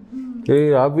చెప్పింది.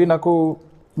 అవి నాకు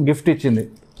గిఫ్ట్ ఇచ్చింది.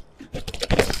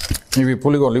 ఇవి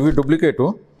పులిగోలు, ఇవి డూప్లికేటు.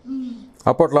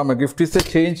 అప్పట్లో ఆమె గిఫ్ట్ ఇస్తే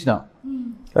చేయించిన,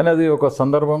 కానీ అది ఒక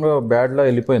సందర్భంగా బ్యాడ్లా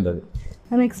వెళ్ళిపోయింది. అది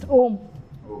నెక్స్ట్ ఓం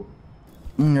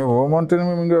అంటే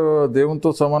మేము ఇంకా దేవునితో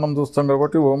సమానం చూస్తాం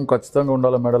కాబట్టి ఓం ఖచ్చితంగా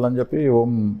ఉండాలి మెడల్ అని చెప్పి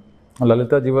ఓం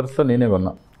లలిత జ్యువెలర్స్లో నేనే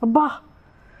కొన్నా. అబ్బా,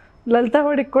 లలిత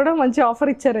వాడికి కూడా మంచి ఆఫర్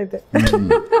ఇచ్చారు అయితే.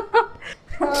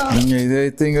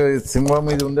 ఇదైతే ఇంకా సింహం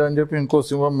ఇది ఉంది అని చెప్పి ఇంకో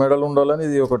సింహం మెడల్ ఉండాలని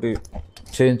ఇది ఒకటి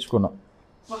చేయించుకున్నా.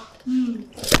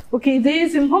 ఓకే, ఇదే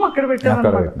సింహం అక్కడ పెట్టారు అక్కడ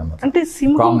అన్నమాట. పెట్టినాం. అంటే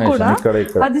సింహం Combination కూడా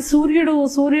ఇక్కడ. అది సూర్యుడిలో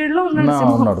ఉన్నాడు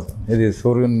సింహం. ఉన్నాడు, ఇది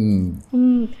సూర్యుని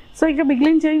సో ఇక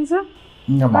మిగిలిన చైన్స్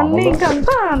అన్నీ ఇంకా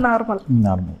అంతా నార్మల్.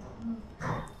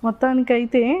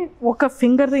 మొత్తానికైతే ఒక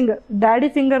finger ring, daddy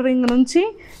finger ring నుంచి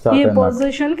ఈ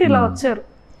పొజిషన్కి ఇలా వచ్చారు,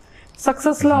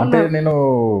 సక్సెస్లో అంటే ఉన్నారు. నేను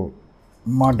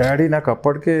మా డాడీ నాకు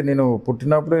అప్పటికే, నేను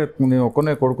పుట్టినప్పుడే, నేను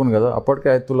ఒక్కనే కొడుకును కదా, అప్పటికే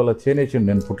 5 తులాల చైన్ ఇచ్చిండు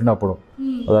నేను పుట్టినప్పుడు.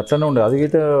 అది అట్లనే ఉండే. అది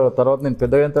అయితే తర్వాత నేను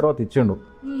పెద్దగా అయిన తర్వాత ఇచ్చిండు.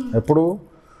 ఎప్పుడు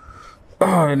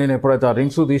నేను ఎప్పుడైతే ఆ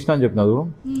రింగ్స్ తీసినా అని చెప్పినది,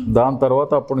 దాని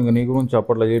తర్వాత అప్పుడు ఇంక నీ గురించి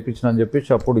అప్పట్లో చేయించిన అని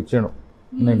చెప్పేసి అప్పుడు ఇచ్చాడు.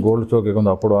 నేను గోల్డ్ చోకే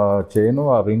ఉంది అప్పుడు, ఆ చైన్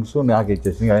ఆ రింగ్స్ నాకు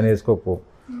ఇచ్చేసి ఇంక ఆయన వేసుకోపో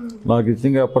నాకు ఇచ్చి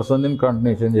ఇంకా అప్పటి సంది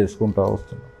కంటిన్యూషన్ చేసుకుంటా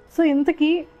వస్తుంది. సో ఇంతకీ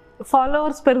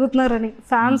ఫాలోవర్స్ పెరుగుతున్నారని,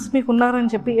 ఫ్యాన్స్ మీకు ఉన్నారని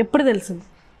చెప్పి ఎప్పుడు తెలిసింది?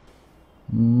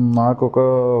 నాకు ఒక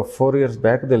 4 years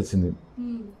బ్యాక్ తెలిసింది.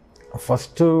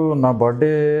 ఫస్ట్ నా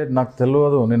బర్త్డే నాకు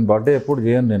తెలియదు, నేను బర్త్డే ఎప్పుడు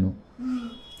చేయను నేను.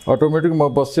 ఆటోమేటిక్ మా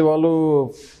బస్సు వాళ్ళు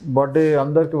బర్త్డే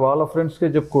అందరికి వాళ్ళ ఫ్రెండ్స్కే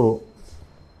చెప్పుకోరు,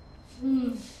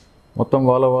 మొత్తం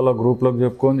వాళ్ళ గ్రూప్లోకి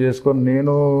చేసుకొని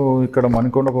నేను ఇక్కడ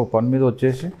మణికొండకు ఒక పని మీద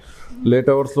వచ్చేసి లేట్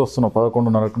అవర్స్లో వస్తున్నా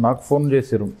 11:30కు. నాకు ఫోన్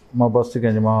చేశారు మా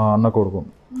బస్సుకి, మా అన్న కొడుకు,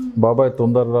 బాబాయ్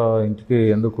తొందరగా ఇంటికి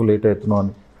ఎందుకు లేట్ అవుతున్నావు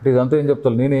అని. అంటే ఇదంతా ఏం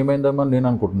చెప్తాను, నేను ఏమైందేమో నేను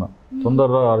అనుకుంటున్నా,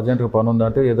 తొందరగా అర్జెంట్గా పని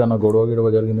ఉందంటే ఏదైనా గొడవ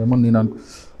జరిగిందేమో నేను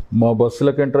మా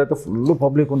బస్సులకు ఎంటర్ అయితే ఫుల్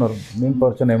పబ్లిక్ ఉన్నారు. నేను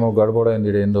పరిచయం ఏమో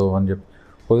గడబడైంది ఏందో అని చెప్పి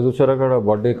పోయి చూసారు, అక్కడ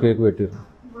బర్త్డే కేక్ పెట్టారు,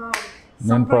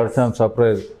 నేను పరిచయం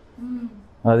సర్ప్రైజ్.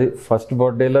 అది ఫస్ట్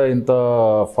బర్త్డేలో ఇంత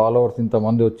ఫాలోవర్స్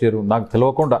ఇంతమంది వచ్చారు నాకు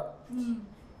తెలియకుండా.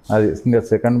 అది ఇంకా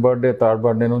సెకండ్ బర్త్డే, థర్డ్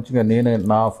బర్త్డే నుంచి ఇంకా నేనే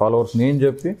నా ఫాలోవర్స్ నేను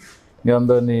చెప్పి ఇంకా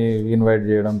అందరినీ ఇన్వైట్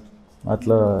చేయడం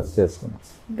అట్లా చేసుకున్నాం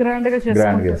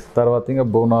గ్రాండ్గా. తర్వాత ఇంకా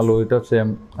బోనాలు ఇట్లా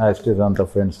సేమ్ యాస్టీస్ అంతా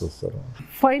ఫ్రెండ్స్ వస్తారు.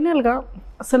 ఫైనల్గా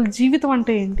అసలు జీవితం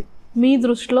అంటే ఏంటి మీ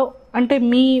దృష్టిలో? అంటే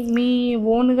మీ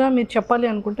ఓన్గా మీరు చెప్పాలి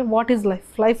అనుకుంటే వాట్ ఈజ్ లైఫ్?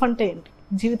 లైఫ్ అంటే ఏంటి?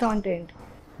 జీవితం అంటే ఏంటి?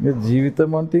 ఇంకా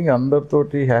జీవితం అంటే ఇంక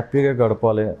అందరితోటి హ్యాపీగా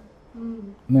గడపాలి.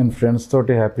 నేను ఫ్రెండ్స్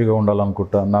తోటి హ్యాపీగా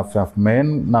ఉండాలనుకుంటా.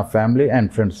 నా ఫ్యామిలీ అండ్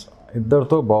ఫ్రెండ్స్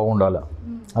ఇద్దరితో బాగుండాలి,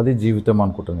 అది జీవితం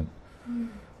అనుకుంటా నేను.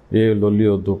 ఏ లొల్లి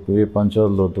వద్దు, ఏ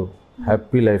పంచాయతీలు వద్దు,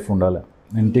 హ్యాపీ లైఫ్ ఉండాలి.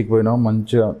 ఇంటికి పోయినామా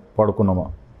మంచిగా పడుకున్నామా,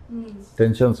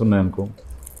 టెన్షన్స్ ఉన్నాయనుకో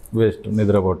వేస్ట్,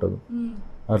 నిద్ర పట్టదు,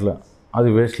 అట్లా అది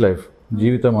వేస్ట్ లైఫ్.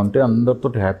 జీవితం అంటే అందరితో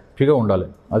హ్యాపీగా ఉండాలి,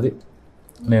 అది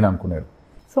నేను అనుకునేది.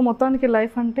 సో మొత్తానికి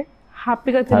లైఫ్ అంటే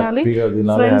హ్యాపీగా తినాలి,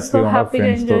 హ్యాపీగా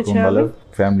ఉండాలి,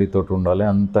 ఫ్యామిలీతో ఉండాలి,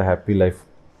 అంత హ్యాపీ లైఫ్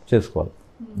చేసుకోవాలి.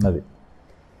 అది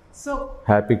సో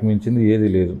హ్యాపీకి మించింది ఏది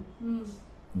లేదు.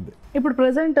 ఇప్పుడు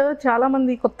ప్రజెంట్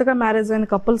చాలామంది కొత్తగా మ్యారేజ్ అయిన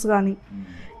కపుల్స్ కానీ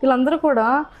వీళ్ళందరూ కూడా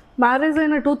మ్యారేజ్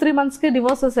అయిన 2-3 monthsకే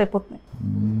డివోర్సెస్ అయిపోతున్నాయి.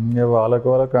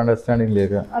 వాళ్ళకి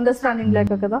అండర్స్టాండింగ్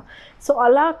లేక కదా. సో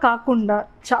అలా కాకుండా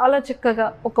చాలా చక్కగా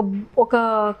ఒక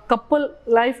కపుల్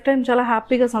లైఫ్ టైం చాలా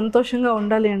హ్యాపీగా సంతోషంగా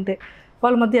ఉండాలి అంటే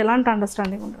వాళ్ళ మధ్య ఎలాంటి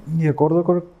అండర్స్టాండింగ్ ఉండాలి?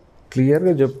 ఒకరిదొకరు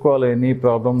క్లియర్గా చెప్పుకోవాలి. నీ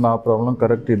ప్రాబ్లం నా ప్రాబ్లం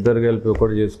కరెక్ట్, ఇద్దరు కలిపి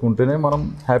ఒకటి చేసుకుంటేనే మనం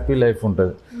హ్యాపీ లైఫ్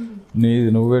ఉంటుంది. నీది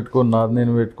నువ్వు పెట్టుకొని నాది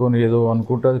నేను పెట్టుకొని ఏదో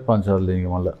అనుకుంటే అది పంచాలి ఇంక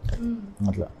మళ్ళీ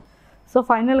అట్లా. సో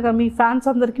ఫైనల్గా మీ ఫ్యాన్స్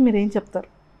అందరికీ మీరు ఏం చెప్తారు?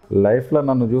 లైఫ్లో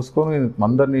నన్ను చూసుకొని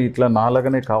అందరినీ ఇట్లా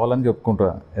నాలాగానే కావాలని చెప్పుకుంటా.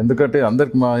 ఎందుకంటే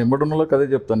అందరికి మా ఎంబడున్న వాళ్ళకి అదే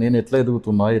చెప్తాను, నేను ఎట్లా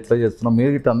ఎదుగుతున్నా, ఎట్లా చేస్తున్నా,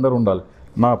 మీరు ఇట్లా అందరూ ఉండాలి.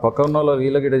 నా పక్క ఉన్న వాళ్ళ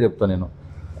వీళ్ళకి ఇటే చెప్తాను,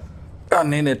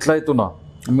 నేను ఎట్లా అవుతున్నా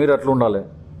మీరు అట్లా ఉండాలి,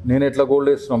 నేను ఎట్లా గోల్డ్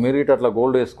వేస్తున్నా మీరు ఇట్లా అట్లా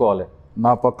గోల్డ్ వేసుకోవాలి.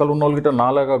 నా పక్కన ఉన్న వాళ్ళకి ఇట్లా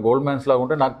నాలాగా గోల్డ్ మ్యాన్స్ లాగా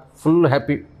ఉంటే నాకు ఫుల్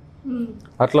హ్యాపీ.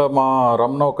 అట్లా మా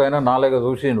రమణ ఒక ఆయన నాలాగా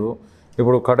చూసిండు,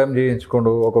 ఇప్పుడు కడెం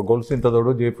చేయించుకోండు, ఒక గొలుసు ఇంత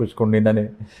తోడు చేయించుకోండి నిన్ననే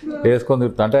వేసుకొని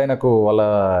తిరుగుతా అంటే ఆయనకు వాళ్ళ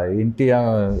ఇంటి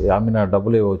ఆమె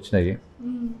డబ్బులు ఏవో వచ్చినాయి,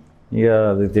 ఇక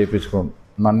అది చేయించుకోండి.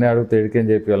 నన్నే అడిగితే ఎడికేం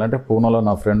చేయించాలంటే పూనాలో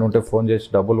నా ఫ్రెండ్ ఉంటే ఫోన్ చేసి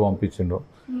డబ్బులు పంపించిండు,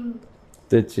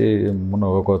 తెచ్చి మొన్న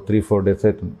ఒక 3-4 days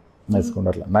అవుతుంది వేసుకుంటే.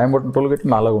 అట్లా నాయబట్టిన టోల్ గట్టి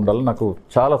నాలాగా ఉండాలి, నాకు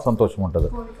చాలా సంతోషం ఉంటుంది.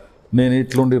 నేను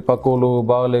ఇట్లుండి పక్కలు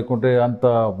బాగా లేకుంటే అంత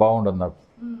బాగుండదు నాకు.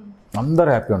 అందరూ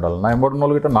హ్యాపీ ఉండాలి, నాయబట్టిన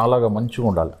వాళ్ళు గిట్ట నాలాగా మంచిగా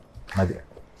ఉండాలి, అది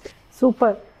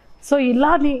సూపర్. సో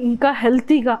ఇలానే ఇంకా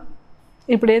హెల్తీగా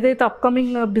ఇప్పుడు ఏదైతే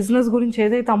అప్కమింగ్ బిజినెస్ గురించి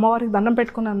ఏదైతే అమ్మవారికి దండం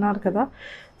పెట్టుకుని అన్నారు కదా,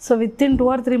 సో వితిన్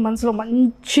 2 or 3 monthsలో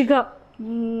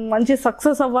మంచి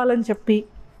సక్సెస్ అవ్వాలని చెప్పి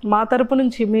మా తరపు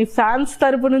నుంచి, మీ ఫ్యాన్స్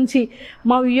తరపు నుంచి,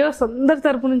 మా వ్యూయర్స్ అందరి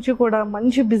తరపు నుంచి కూడా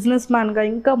మంచి బిజినెస్ మ్యాన్గా,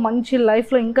 ఇంకా మంచి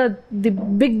లైఫ్లో ఇంకా ది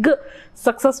బిగ్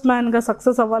సక్సెస్ మ్యాన్గా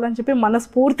సక్సెస్ అవ్వాలని చెప్పి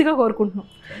మనస్ఫూర్తిగా కోరుకుంటున్నాం.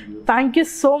 Thank you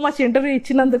so much interview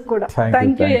ఇచ్చినందుకు కూడా.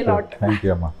 Thank you a lot.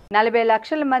 40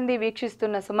 లక్షల మంది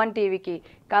వీక్షిస్తున్న సుమన్ టీవీకి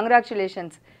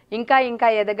కంగ్రాచులేషన్స్. ఇంకా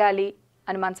ఎదగాలి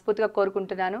అని మనస్ఫూర్తిగా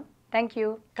కోరుకుంటున్నాను. Thank you.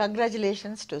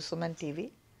 Congratulations to Suman TV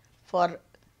for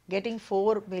getting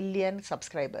 4 million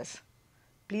subscribers.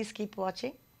 Please keep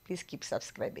watching. Please keep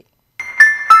subscribing.